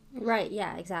smart. Right,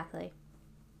 yeah, exactly.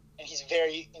 And he's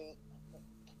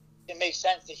it makes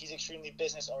sense that he's extremely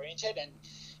business oriented and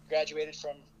graduated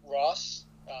from Ross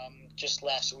just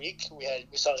last week. We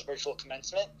saw his virtual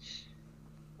commencement,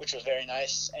 which was very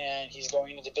nice, and he's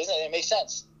going into business. It makes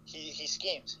sense. He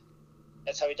schemes.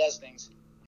 That's how he does things.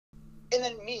 And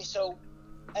then me, so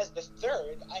as the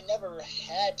third, I never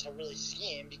had to really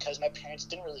scheme because my parents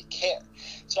didn't really care.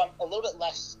 So I'm a little bit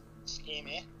less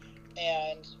schemy,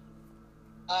 and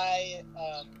I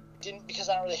didn't, because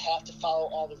I don't really have to follow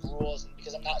all the rules, and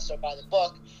because I'm not so by the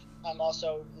book, I'm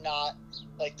also not,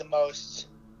 like, the most,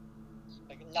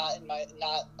 like, not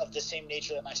of the same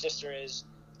nature that my sister is.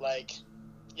 Like,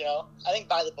 I think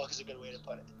by the book is a good way to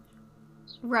put it.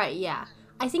 Right, yeah.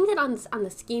 I think that on the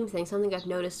scheme thing, something I've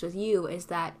noticed with you is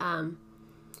that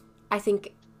I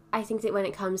think that when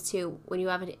it comes to when you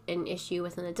have an issue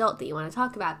with an adult that you want to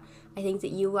talk about, I think that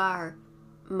you are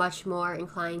much more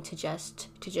inclined to just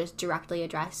directly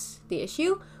address the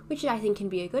issue, which I think can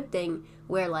be a good thing,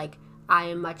 where, like, I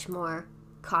am much more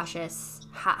cautious.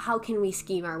 How can we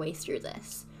scheme our way through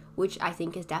this? Which I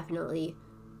think is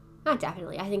not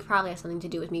definitely, I think probably has something to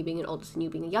do with me being an oldest and you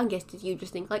being the youngest, is you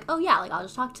just think, like, oh yeah, like, I'll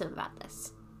just talk to them about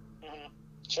this. Mm-hmm.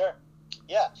 Sure.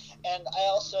 Yeah. And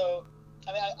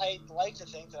I like to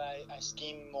think that I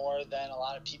scheme more than a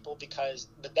lot of people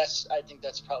but I think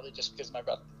that's probably just because my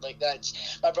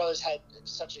brother's had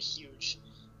such a huge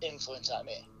influence on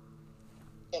me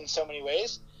in so many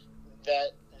ways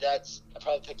that's I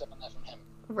probably picked up on that from him.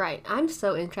 Right. I'm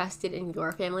so interested in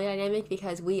your family dynamic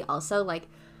because we also, like,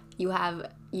 you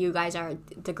guys are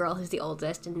the girl who's the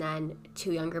oldest and then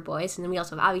two younger boys, and then we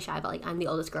also have Avishai, but, like, I'm the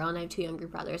oldest girl and I have two younger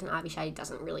brothers, and Avishai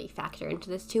doesn't really factor into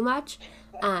this too much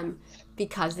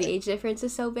because the age difference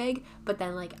is so big. But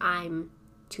then, like, I'm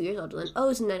 2 years older than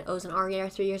Oz, and then Oz and Ari are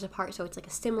 3 years apart, so it's, like,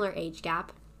 a similar age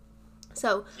gap.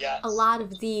 So yes. a lot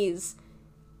of these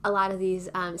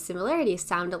similarities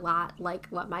sound a lot like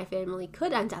what my family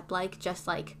could end up like, just,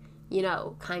 like,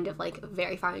 kind of, like,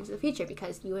 very far into the future,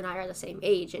 because you and I are the same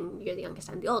age and you're the youngest,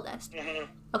 I'm the oldest. Mm-hmm.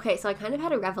 Okay, so I kind of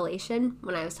had a revelation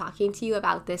when I was talking to you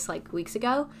about this, like, weeks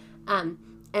ago.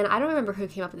 And I don't remember who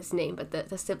came up with this name, but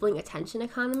the sibling attention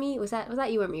economy, was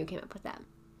that you or me who came up with that?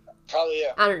 Probably you.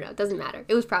 I don't know, it doesn't matter.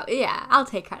 It was probably, yeah, I'll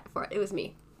take credit for it. It was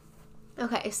me.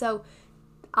 Okay, so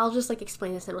I'll just, like,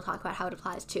 explain this and we'll talk about how it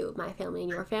applies to my family and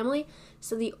your family.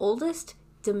 So the oldest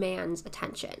demands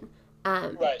attention.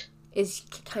 Right. is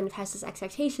kind of has this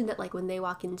expectation that, like, when they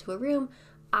walk into a room,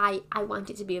 I want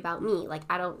it to be about me. Like,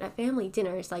 I don't, at family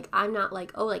dinners, like, I'm not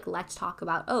like, oh, like, let's talk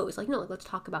about O's. Like, no, like, let's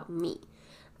talk about me.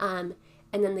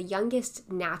 And then the youngest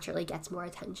naturally gets more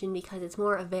attention because it's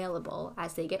more available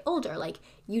as they get older. Like,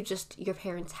 your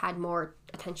parents had more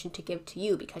attention to give to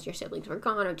you because your siblings were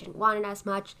gone or didn't want it as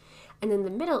much. And then the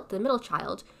middle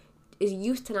child is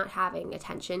used to not having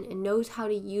attention and knows how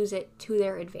to use it to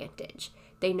their advantage.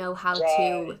 They know how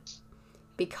to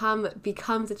become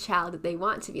the child that they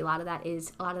want to be. A lot of that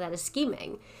is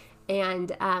scheming. And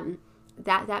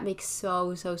that makes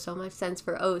so much sense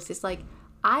for O's. It's like,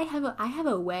 I have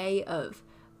a way of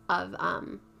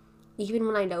even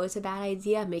when I know it's a bad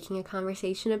idea, making a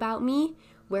conversation about me,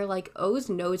 where, like, O's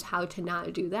knows how to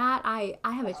not do that. I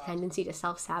have a tendency to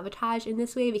self-sabotage in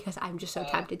this way because I'm just so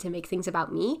tempted to make things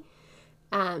about me.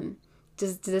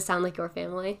 Does this sound like your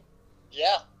family?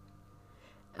 Yeah.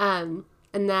 And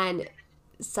then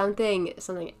something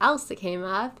else that came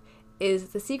up is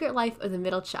the secret life of the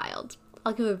middle child.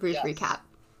 I'll give a brief recap.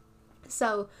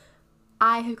 So,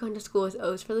 I have gone to school with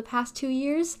O's for the past 2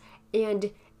 years,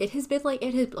 and it has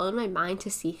blown my mind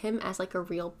to see him as, like, a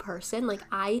real person. Like,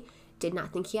 I did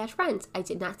not think he had friends. I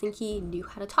did not think he knew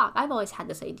how to talk. I've always had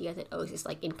this idea that O's is,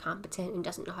 like, incompetent and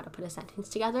doesn't know how to put a sentence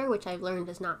together, which I've learned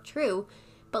is not true.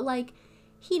 But, like,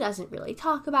 he doesn't really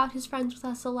talk about his friends with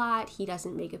us a lot. He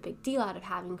doesn't make a big deal out of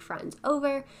having friends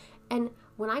over. And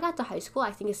when I got to high school, I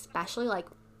think especially, like,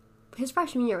 his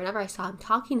freshman year, whenever I saw him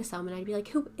talking to someone, I'd be like,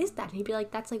 who is that? And he'd be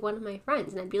like, that's, like, one of my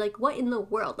friends. And I'd be like, what in the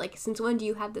world? Like, since when do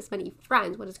you have this many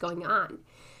friends? What is going on?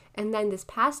 And then this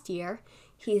past year,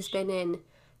 he's been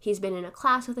in a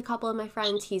class with a couple of my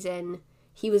friends.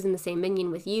 He was in the same minion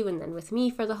with you and then with me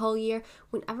for the whole year.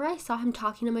 Whenever I saw him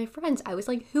talking to my friends, I was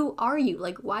like, who are you?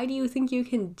 Like, why do you think you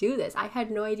can do this? I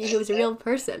had no idea he was a real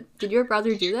person. Did your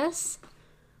brother do this?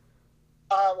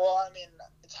 Well, I mean,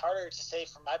 it's harder to say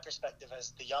from my perspective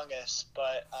as the youngest,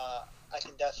 but I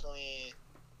can definitely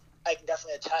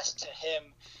attest to him,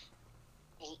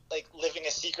 like, living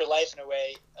a secret life in a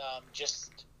way,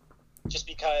 just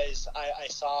because I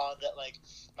saw that, like,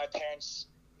 my parents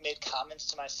made comments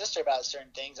to my sister about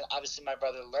certain things, and obviously my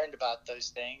brother learned about those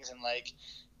things and, like,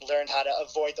 learned how to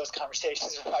avoid those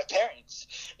conversations with my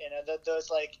parents. You know, those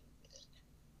like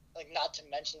not to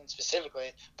mention them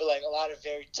specifically, but, like, a lot of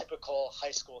very typical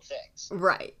high school things.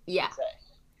 Right. Yeah.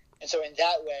 And so in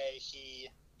that way, he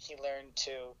learned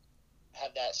to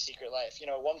have that secret life. You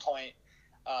know, at one point,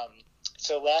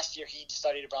 so last year he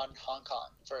studied abroad in Hong Kong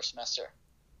for a semester,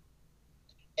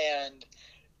 and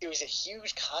it was a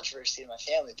huge controversy in my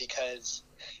family because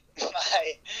he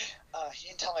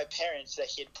didn't tell my parents that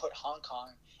he had put Hong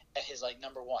Kong at his, like,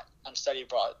 number one on study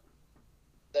abroad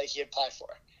that he applied for.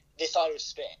 They thought it was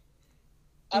Spain.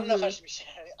 I don't know if I should be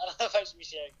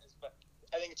sharing this, but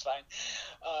I think it's fine.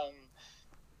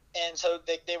 And so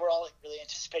they were all, like, really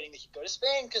anticipating that he'd go to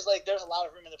Spain because, like, there's a lot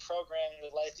of room in the program and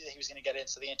it was likely that he was going to get in.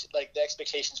 So the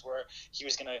expectations were he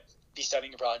was going to be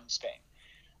studying abroad in Spain.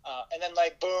 And then,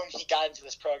 like, boom, he got into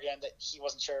this program that he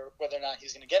wasn't sure whether or not he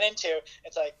was going to get into.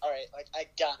 It's like, all right, like, I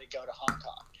got to go to Hong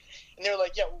Kong. And they were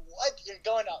like, yeah, what? You're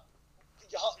going up,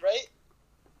 right?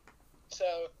 So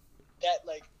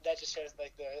that just shows,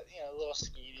 like, the, you know, little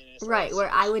skeeviness. Right, where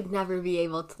I would never be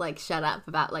able to, like, shut up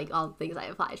about, like, all the things I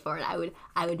applied for, and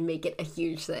I would make it a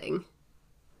huge thing.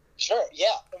 Sure, yeah.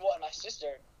 And my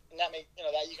sister, and that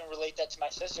you can relate that to my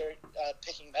sister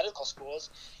picking medical schools.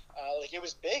 Like, it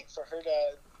was big for her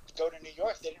to go to New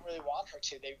York. They didn't really want her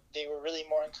to. They were really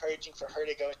more encouraging for her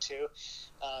to go to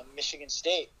Michigan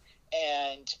State,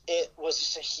 and it was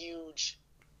just a huge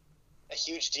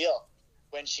deal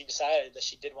when she decided that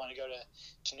she did want to go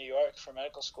to New York for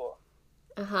medical school.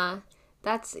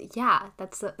 That's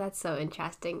so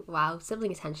interesting. Wow,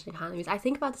 sibling attention economies. I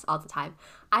think about this all the time.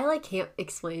 I, like, can't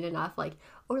explain enough, like,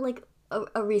 or, like,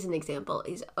 a recent example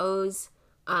is O's.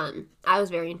 I was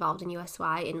very involved in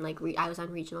USY and, like, I was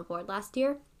on regional board last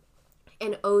year,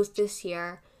 and O's this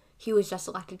year, he was just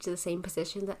elected to the same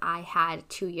position that I had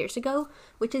 2 years ago,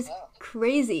 which is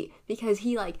crazy because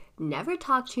he, like, never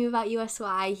talked to me about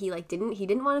USY. He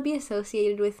didn't want to be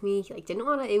associated with me. He, like, didn't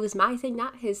want to, it was my thing,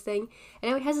 not his thing.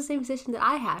 And now he has the same position that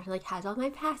I had, like, has all my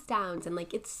pass downs, and,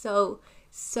 like, it's so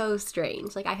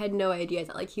strange. Like, I had no idea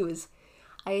that, like, he was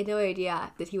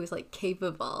like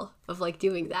capable of, like,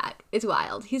 doing that. It's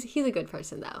wild. He's a good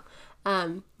person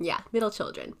though. Yeah, middle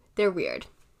children, they're weird.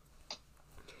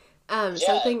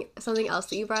 Something else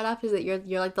that you brought up is that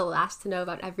you're like the last to know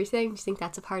about everything. Do you think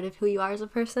that's a part of who you are as a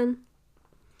person?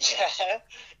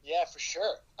 Yeah, for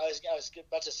sure. I was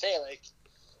about to say, like,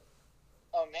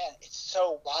 oh man, it's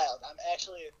so wild. I'm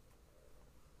actually,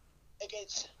 like,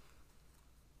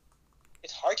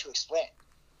 it's hard to explain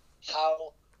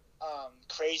how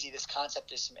crazy this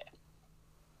concept is to me.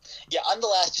 Yeah, I'm the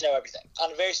last to know everything.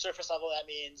 On a very surface level, that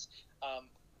means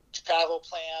travel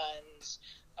plans,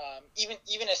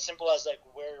 even as simple as like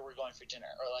where we're going for dinner,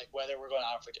 or like whether we're going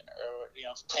out for dinner, or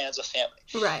plans with family.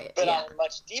 Right. But yeah. on a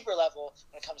much deeper level,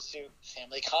 when it comes to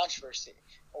family controversy,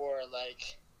 or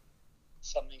like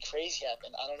something crazy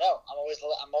happened, I don't know. I'm always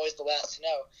the last to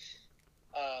know.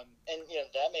 And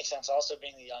that makes sense. Also,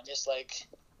 being the youngest, like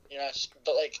you're not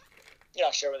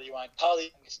sure whether you want probably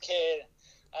the youngest kid.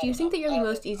 Do you think that you're the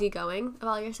most easygoing of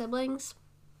all your siblings?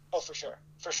 Oh, for sure.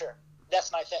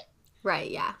 That's my thing. Right.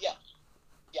 Yeah.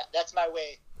 Yeah, that's my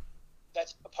way.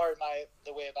 That's a part of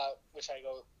the way of which I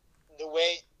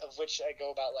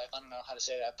go about life. I don't know how to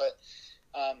say that, but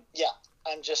I'm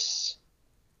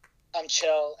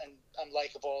chill and I'm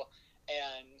likable,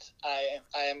 and I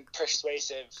am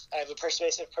persuasive. I have a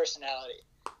persuasive personality.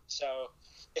 So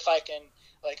if I can,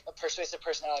 like, a persuasive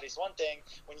personality is one thing.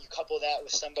 When you couple that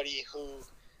with somebody who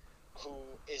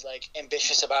is like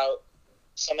ambitious about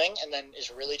something and then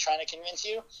is really trying to convince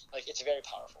you, like, it's very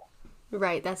powerful.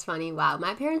 Right, that's funny. Wow,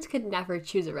 my parents could never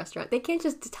choose a restaurant. They can't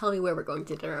just tell me where we're going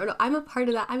to dinner. Oh, no, I'm a part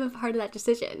of that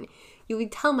decision. You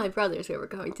would tell my brothers where we're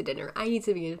going to dinner. I need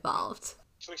to be involved.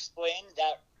 To explain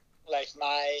that, like,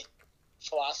 my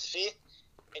philosophy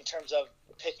in terms of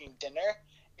picking dinner,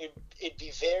 it'd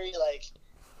be very, like,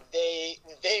 they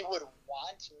would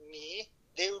want to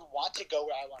go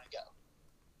where I want to go.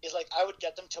 It's like I would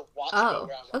get them to want to go where I want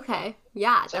to go. Okay.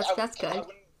 Yeah, that's good.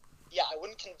 I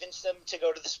wouldn't convince them to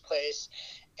go to this place,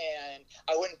 and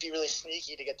I wouldn't be really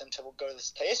sneaky to get them to go to this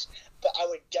place, but I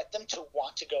would get them to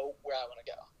want to go where I want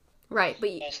to go. Right, but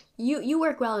you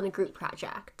work well in a group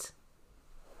project.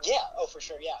 Yeah, oh, for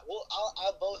sure, yeah. Well,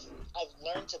 I've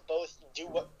learned to both do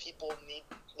what people need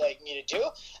me to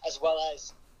do, as well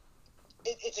as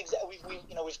it's exactly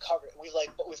we've covered it.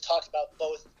 We've talked about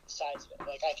both sides of it.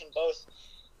 Like, I can both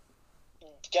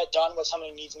get done what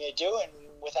somebody needs me to do and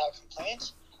without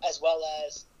complaint, as well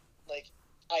as, like,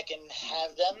 I can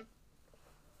have them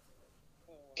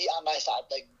be on my side.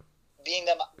 Like,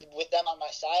 with them on my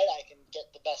side, I can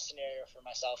get the best scenario for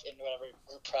myself in whatever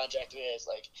group project it is,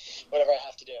 like, whatever I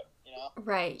have to do,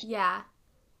 Right, yeah.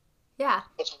 Yeah.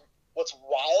 What's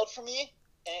wild for me,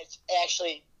 and it's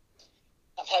actually,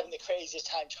 I'm having the craziest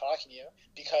time talking to you,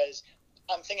 because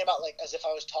I'm thinking about, like, as if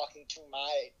I was talking to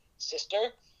my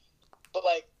sister, but,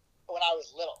 like, when I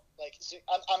was little. Like, so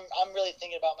I'm really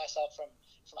thinking about myself from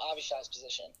Avishai's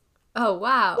position. Oh,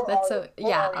 wow. Or That's Arya. so,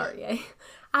 yeah, Arya.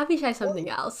 Avishai's something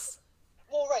else.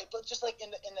 Well, right, but just, like,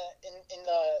 in the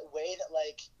way that,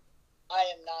 like,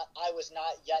 I was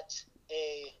not yet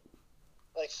a,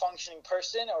 like, functioning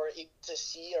person or to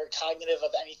see or cognitive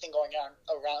of anything going on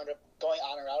around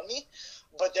me,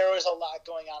 but there was a lot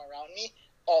going on around me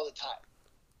all the time.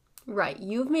 Right,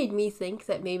 you've made me think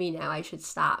that maybe now I should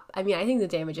stop. I mean, I think the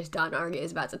damage is done. Arya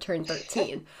is about to turn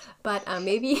 13, but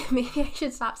maybe I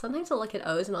should stop. Sometimes I'll look at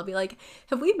Oz and I'll be like,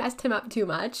 have we messed him up too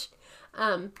much?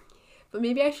 But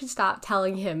maybe I should stop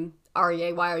telling him,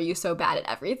 Arya, why are you so bad at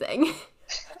everything?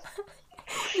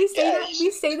 We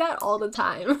say that all the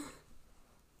time.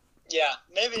 Yeah,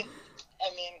 maybe. I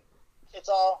mean, it's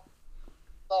all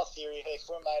theory. Like,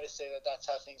 who am I to say that that's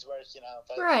how things work,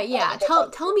 But right, yeah.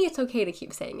 Tell me it's okay to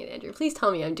keep saying it, Andrew. Please tell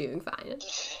me I'm doing fine.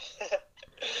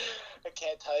 I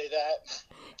can't tell you that.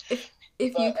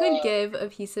 If you could give a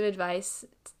piece of advice...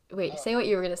 Wait, say what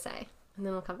you were going to say, and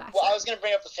then we'll come back to I was going to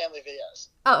bring up the family videos.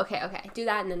 Oh, okay. Do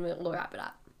that, and then we'll wrap it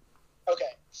up.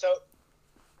 Okay, so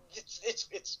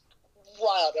it's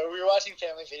wild. We were watching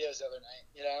family videos the other night,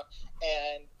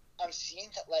 and I'm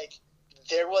seeing that, like,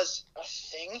 there was a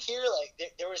thing here, like,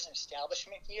 there was an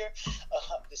establishment here,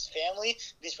 this family,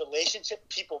 these relationships,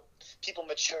 people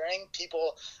maturing,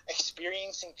 people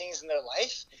experiencing things in their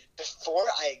life before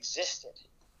I existed.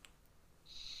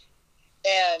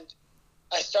 And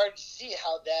I started to see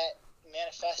how that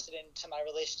manifested into my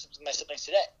relationships with my siblings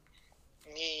today.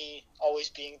 Me always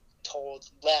being told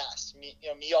last, me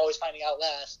always finding out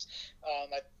last,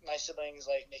 my siblings,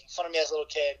 like, making fun of me as a little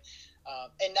kid.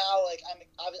 And now, like,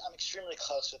 I'm extremely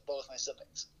close with both my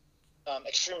siblings,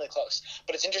 extremely close.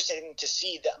 But it's interesting to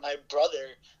see that my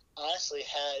brother honestly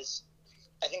has,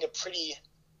 I think, I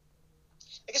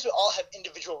guess we all have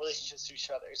individual relationships to each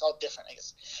other. It's all different, I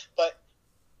guess. But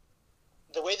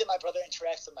the way that my brother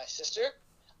interacts with my sister,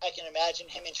 I can imagine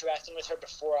him interacting with her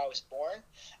before I was born,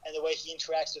 and the way he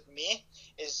interacts with me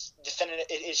is definitive.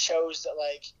 It shows that,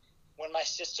 like, when my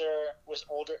sister was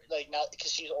older, like, not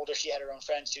because she's older, she had her own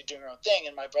friends, she was doing her own thing,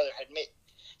 and my brother had me.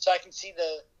 So I can see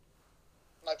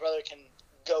my brother can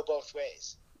go both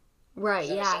ways. Right, Does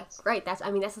that make yeah, sense? right. That's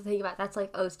the thing about that's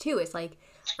like O's too. It's like,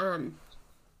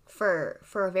 for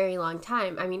a very long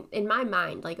time. I mean, in my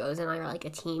mind, like Oz and I are like a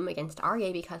team against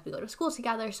RA because we go to school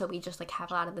together, so we just like have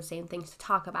a lot of the same things to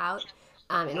talk about.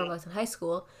 And we're both in high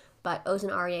school, but Oz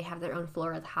and RA have their own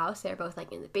floor of the house. They're both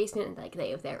like in the basement, and like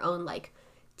they have their own like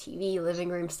TV living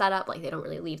room setup. Like they don't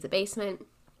really leave the basement,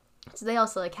 so they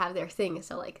also like have their thing.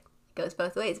 So like it goes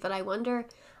both ways. But I wonder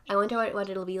what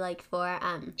it'll be like for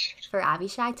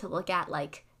Avishai to look at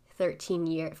like 14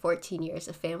 years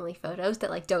of family photos that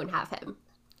like don't have him,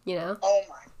 you know? Oh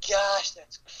my gosh,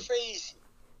 that's crazy.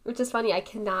 Which is funny. I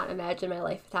cannot imagine my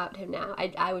life without him now.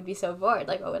 I would be so bored.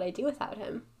 Like, what would I do without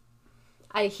him?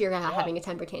 I hear him having a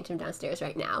temper tantrum downstairs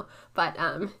right now, but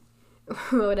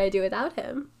what would I do without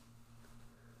him?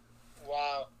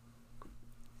 Wow.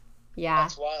 Yeah,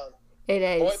 That's wild. it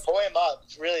is. Boy him up.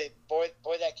 Really, boy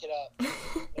that kid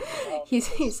up.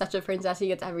 He's such a princess. He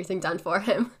gets everything done for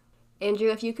him. Andrew,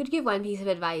 if you could give one piece of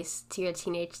advice to your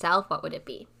teenage self, what would it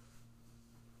be?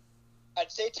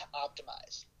 I'd say to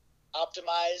optimize.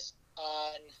 Optimize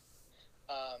on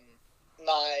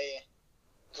my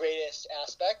greatest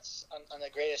aspects, on my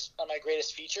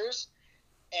greatest features,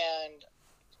 and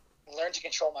learn to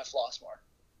control my flaws more.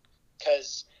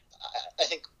 Because I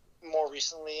think more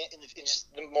recently, in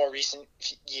just the more recent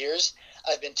years,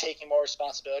 I've been taking more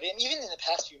responsibility, and even in the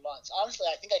past few months, honestly,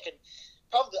 I think I could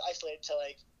probably isolate it to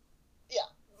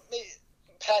maybe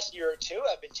past year or two,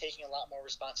 I've been taking a lot more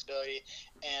responsibility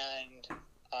and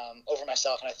over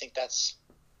myself, and I think that's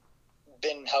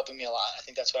been helping me a lot. I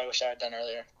think that's what I wish I had done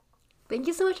earlier. Thank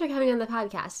you so much for coming on the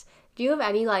podcast. Do you have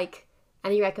any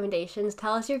recommendations?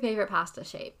 Tell us your favorite pasta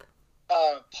shape.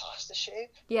 Pasta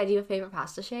shape? Yeah, do you have a favorite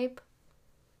pasta shape?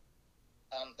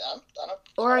 I don't.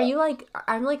 Or are you like,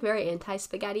 I'm like very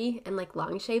anti-spaghetti and like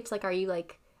long shapes. Like, are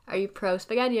you pro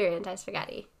spaghetti or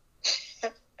anti-spaghetti?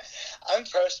 I'm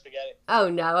pro spaghetti. Oh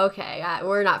no, okay.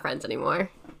 We're not friends anymore.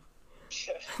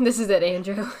 This is it,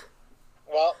 Andrew.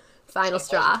 Well, Final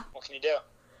straw. What can you do?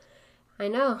 I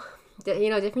know.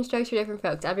 Different strokes for different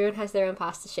folks. Everyone has their own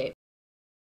pasta shape.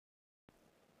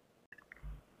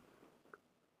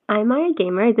 I'm Maya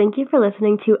Gamer. Thank you for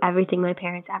listening to Everything My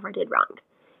Parents Ever Did Wrong.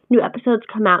 New episodes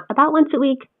come out about once a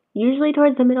week, usually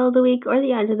towards the middle of the week or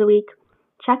the end of the week.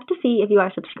 Check to see if you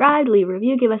are subscribed, leave a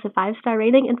review, give us a 5-star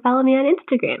rating, and follow me on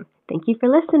Instagram. Thank you for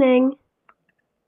listening.